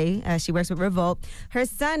every day. She works with Revolt. Her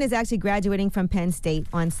son is actually graduating from Penn State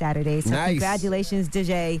on Saturday. So Congratulations,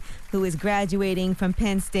 DJ, who is graduating from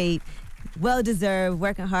Penn State. Well-deserved,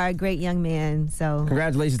 working hard, great young man. So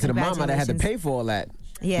Congratulations to the mama that had to pay for all that.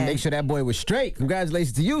 Yeah. Make sure that boy was straight.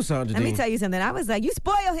 Congratulations to you, Sandra Let Dean. me tell you something. I was like, you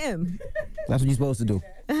spoil him. That's what you're supposed to do.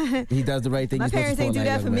 He does the right thing. My parents ain't do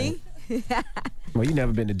that for me. Well, you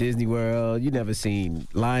never been to Disney World. You never seen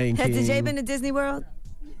Lion King. Has DJ been to Disney World?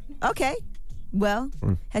 Okay. Well,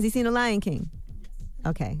 has he seen The Lion King?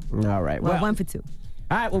 Okay. All right. Well, 1 for 2.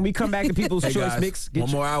 All right, when we come back to People's Hey, Choice guys, Mix,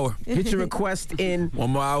 one more hour. Get your request in. One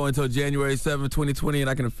more hour until January 7th, 2020, and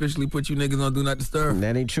I can officially put you niggas on Do Not Disturb.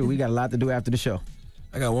 That ain't true. We got a lot to do after the show.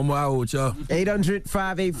 I got one more hour with y'all.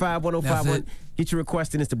 800-585-1051. Get your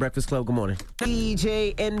request in. It's The Breakfast Club. Good morning.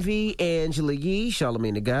 DJ Envy, Angela Yee,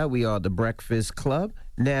 Charlamagne the God. We are The Breakfast Club.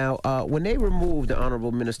 Now, when they removed the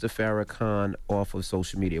Honorable Minister Farrakhan off of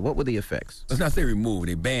social media, what were the effects? Let's not say removed.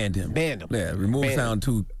 They banned him. Banned him. Yeah, removed sound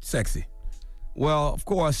too sexy. Well, of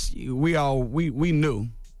course, we knew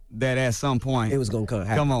that at some point it was going to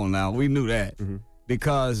happen. Come on now, we knew that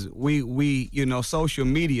because we social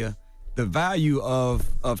media. The value of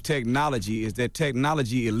technology is that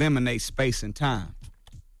technology eliminates space and time,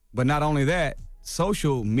 but not only that,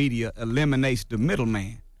 social media eliminates the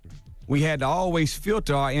middleman. We had to always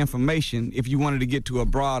filter our information if you wanted to get to a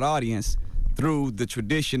broad audience through the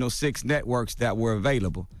traditional 6 networks that were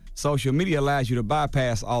available. Social media allows you to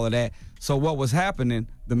bypass all of that. So what was happening,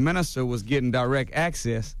 the minister was getting direct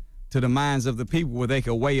access to the minds of the people where they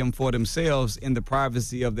could weigh them for themselves in the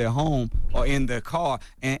privacy of their home or in their car,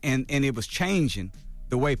 and it was changing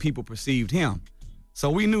the way people perceived him. So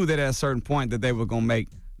we knew that at a certain point that they were going to make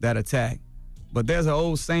that attack. But there's an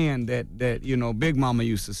old saying that Big Mama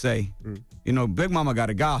used to say, Big Mama got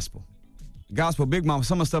a gospel. Gospel Big Mama,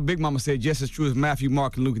 some of the stuff Big Mama said just as true as Matthew,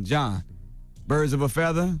 Mark, and Luke, and John. Birds of a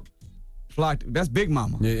feather, flock. That's Big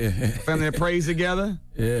Mama. Yeah. Family that prays together.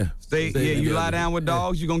 Yeah. You lie down with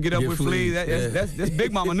dogs, you're going to get up with fleas. That's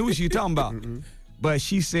Big Mama knew what she was talking about. But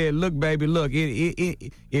she said, look, baby, look,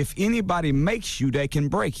 if anybody makes you, they can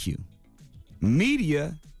break you.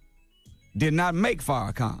 Media did not make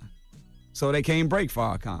Farrakhan, so they can't break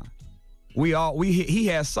Farrakhan. He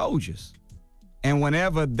has soldiers. And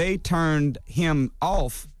whenever they turned him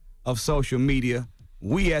off of social media,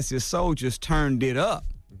 we as his soldiers turned it up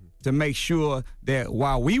to make sure that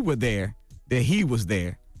while we were there, that he was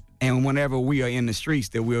there. And whenever we are in the streets,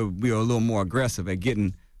 that we are a little more aggressive at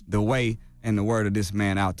getting the way and the word of this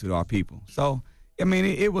man out to our people. So, I mean,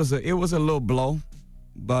 it was a little blow,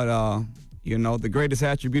 but the greatest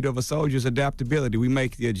attribute of a soldier is adaptability. We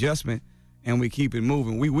make the adjustment and we keep it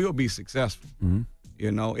moving. We will be successful.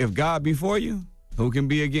 If God be for you, who can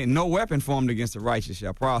be against? No weapon formed against the righteous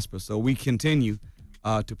shall prosper. So we continue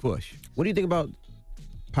to push. What do you think about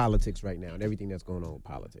politics right now and everything that's going on with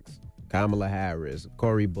politics? Kamala Harris,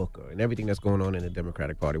 Cory Booker, and everything that's going on in the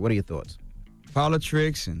Democratic Party. What are your thoughts?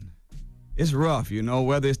 Politics, and it's rough,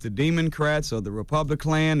 whether it's the Democrats or the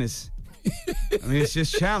Republican, it's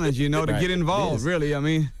just challenging, to get involved, really.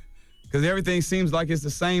 Because everything seems like it's the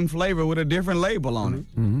same flavor with a different label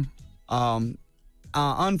on it.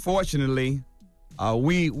 Unfortunately,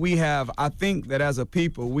 we have, I think that as a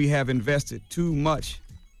people, we have invested too much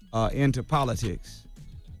into politics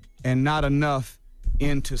and not enough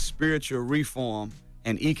into spiritual reform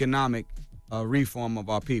and economic reform of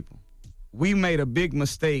our people. We made a big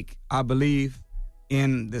mistake, I believe,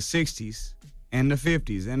 in the 60s and the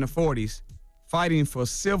 50s and the 40s fighting for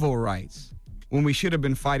civil rights when we should have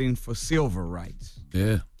been fighting for silver rights.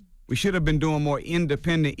 Yeah. We should have been doing more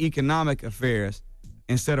independent economic affairs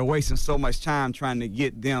instead of wasting so much time trying to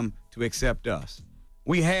get them to accept us.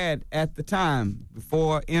 We had, at the time,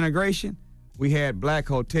 before integration, we had black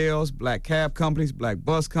hotels, black cab companies, black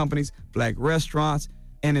bus companies, black restaurants.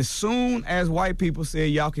 And as soon as white people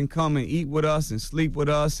said, y'all can come and eat with us and sleep with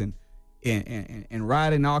us and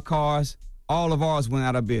ride in our cars, all of ours went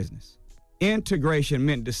out of business. Integration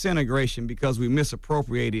meant disintegration because we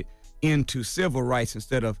misappropriated into civil rights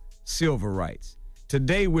instead of silver rights.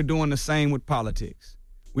 Today, we're doing the same with politics.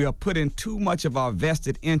 We are putting too much of our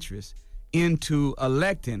vested interest into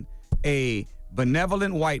electing a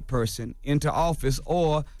benevolent white person into office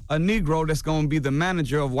or a Negro that's going to be the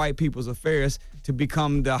manager of white people's affairs to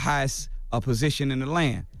become the highest position in the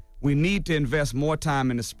land. We need to invest more time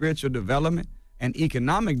in the spiritual development and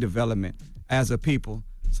economic development as a people.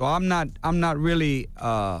 So I'm not really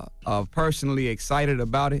personally excited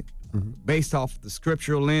about it based off the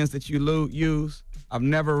scriptural lens that you use. I've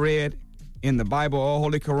never read in the Bible or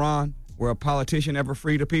Holy Quran where a politician ever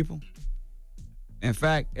freed a people. In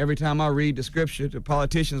fact, every time I read the scripture, the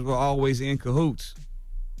politicians were always in cahoots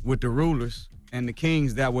with the rulers and the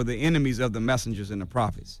kings that were the enemies of the messengers and the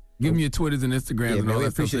prophets. Give me your Twitters and Instagrams and all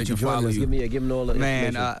that stuff so they can follow you. Give me all the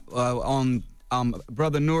information. On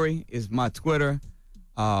Brother Nuri is my Twitter.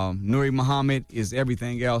 Nuri Muhammad is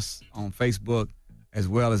everything else on Facebook as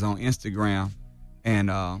well as on Instagram. And,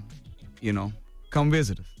 come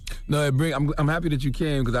visit us. No, I'm happy that you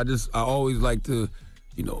came because I always like to,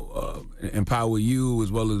 empower you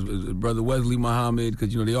as well as Brother Wesley Muhammad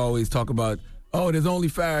because, they always talk about, oh, there's only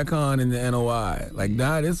Farrakhan in the NOI. Like,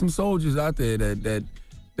 nah, there's some soldiers out there that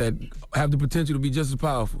have the potential to be just as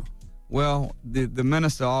powerful. Well, the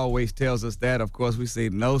minister always tells us that. Of course, we say,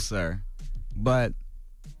 no, sir. But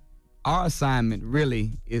our assignment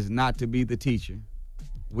really is not to be the teacher.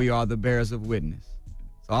 We are the bearers of witness.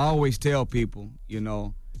 So I always tell people,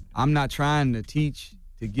 I'm not trying to teach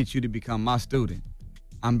to get you to become my student.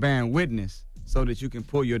 I'm bearing witness so that you can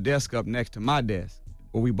pull your desk up next to my desk,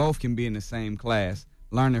 where we both can be in the same class,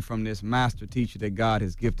 learning from this master teacher that God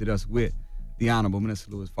has gifted us with, the Honorable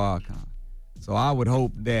Minister Louis Farrakhan. So I would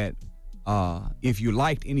hope that if you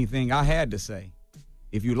liked anything I had to say,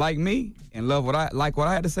 if you like me and love what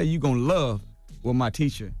I had to say, you're going to love what my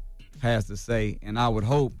teacher has to say. And I would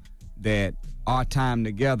hope that our time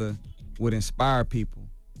together would inspire people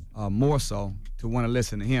more so to want to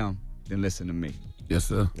listen to him than listen to me. Yes,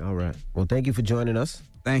 sir. All right. Well, thank you for joining us.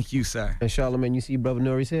 Thank you, sir. And Charlamagne, you see Brother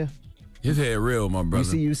Nori's hair? His hair real, my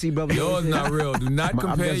brother. You see Brother Nori's hair? Yours not real. Do not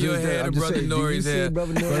compare your hair to Brother Nori's hair.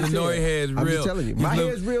 Brother Nori's hair is real. I'm just telling you. My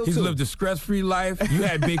hair is real, too. He's lived a stress-free life. You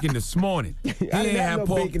had bacon this morning. I didn't have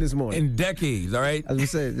no bacon this morning. In decades, all right? As I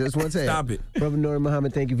said, just one time. Stop it. Brother Nori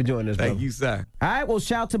Muhammad, thank you for joining us, Thank brother. you, sir. All right, well,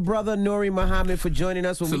 shout to Brother Nori Muhammad for joining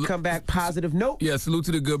us when we come back. Positive note. Yeah, salute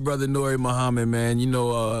to the good Brother Nori Muhammad, man.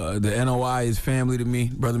 The NOI is family to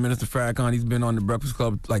me. Brother Minister Farrakhan, he's been on the Breakfast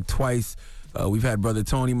Club like twice. We've had Brother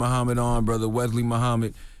Tony Muhammad on, Brother Wesley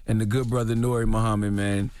Muhammad, and the good Brother Nori Muhammad,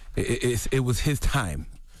 man. It was his time.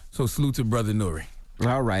 So salute to Brother Nori.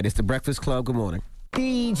 All right, it's the Breakfast Club. Good morning.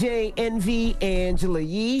 DJ Envy, Angela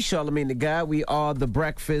Yee, Charlamagne the God. We are the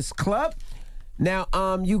Breakfast Club. Now,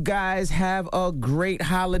 you guys have a great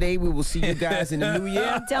holiday. We will see you guys in the new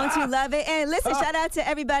year. Don't you love it? And listen, shout out to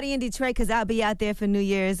everybody in Detroit because I'll be out there for New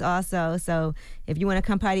Year's also. So if you want to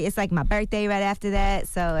come party, it's like my birthday right after that.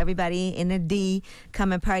 So everybody in the D,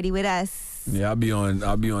 come and party with us. Yeah, I'll be on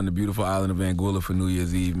the beautiful island of Anguilla for New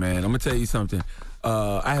Year's Eve, man. I'm gonna tell you something.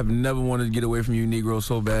 I have never wanted to get away from you Negroes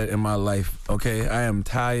so bad in my life. Okay, I am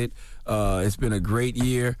tired. It's been a great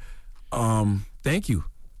year. Thank you.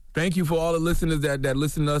 Thank you for all the listeners that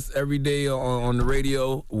listen to us every day on the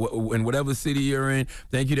radio in whatever city you're in.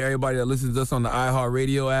 Thank you to everybody that listens to us on the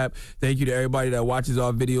iHeartRadio app. Thank you to everybody that watches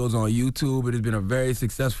our videos on YouTube. It has been a very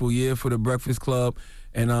successful year for the Breakfast Club,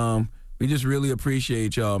 and we just really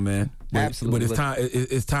appreciate y'all, man. Absolutely. But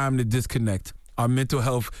it's time to disconnect. Our mental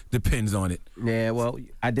health depends on it. Yeah, well,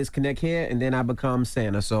 I disconnect here, and then I become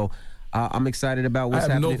Santa, so... I'm excited about what's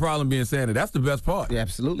happening. I have no problem being Santa. That's the best part. Yeah,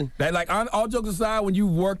 absolutely. All jokes aside, when you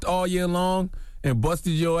worked all year long and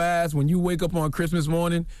busted your ass, when you wake up on Christmas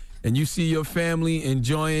morning and you see your family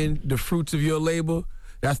enjoying the fruits of your labor,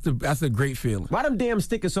 that's a great feeling. Why them damn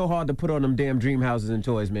stickers so hard to put on them damn dream houses and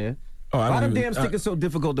toys, man? Why them damn stickers so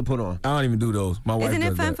difficult to put on? I don't even do those. My wife Isn't it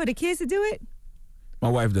does fun that. for the kids to do it? My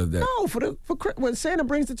wife does that. No, when Santa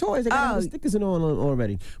brings the toys, they got the stickers on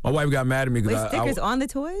already. My wife got mad at me because stickers on the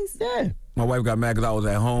toys? Yeah. My wife got mad because I was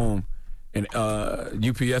at home, and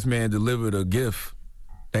UPS man delivered a gift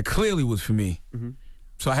that clearly was for me. Mm-hmm.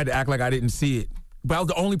 So I had to act like I didn't see it. But I was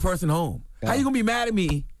the only person home. Yeah. How you gonna be mad at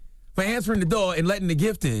me for answering the door and letting the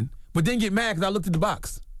gift in, but then get mad because I looked at the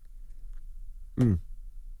box? What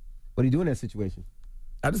do you do in that situation?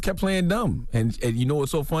 I just kept playing dumb, and you know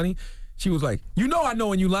what's so funny? She was like, I know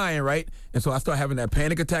when you lying, right? And so I started having that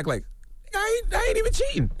panic attack like, I ain't even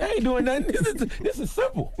cheating. I ain't doing nothing. This is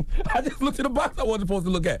simple. I just looked at a box I wasn't supposed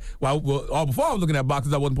to look at. Well, before I was looking at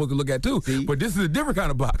boxes I wasn't supposed to look at too. See? But this is a different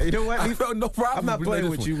kind of box. You know what? I felt no problem. I'm not playing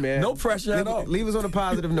with you, man. No pressure at all. Leave us on a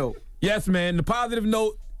positive note. Yes, man. The positive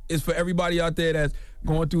note is for everybody out there that's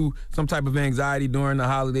going through some type of anxiety during the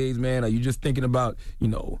holidays, man. Are you just thinking about,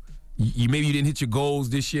 maybe you didn't hit your goals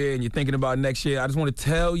this year and you're thinking about next year. I just want to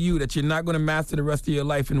tell you that you're not going to master the rest of your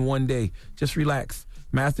life in one day. Just relax.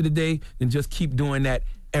 Master the day, and just keep doing that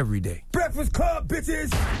every day. Breakfast Club,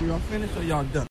 bitches! Y'all finished or y'all done?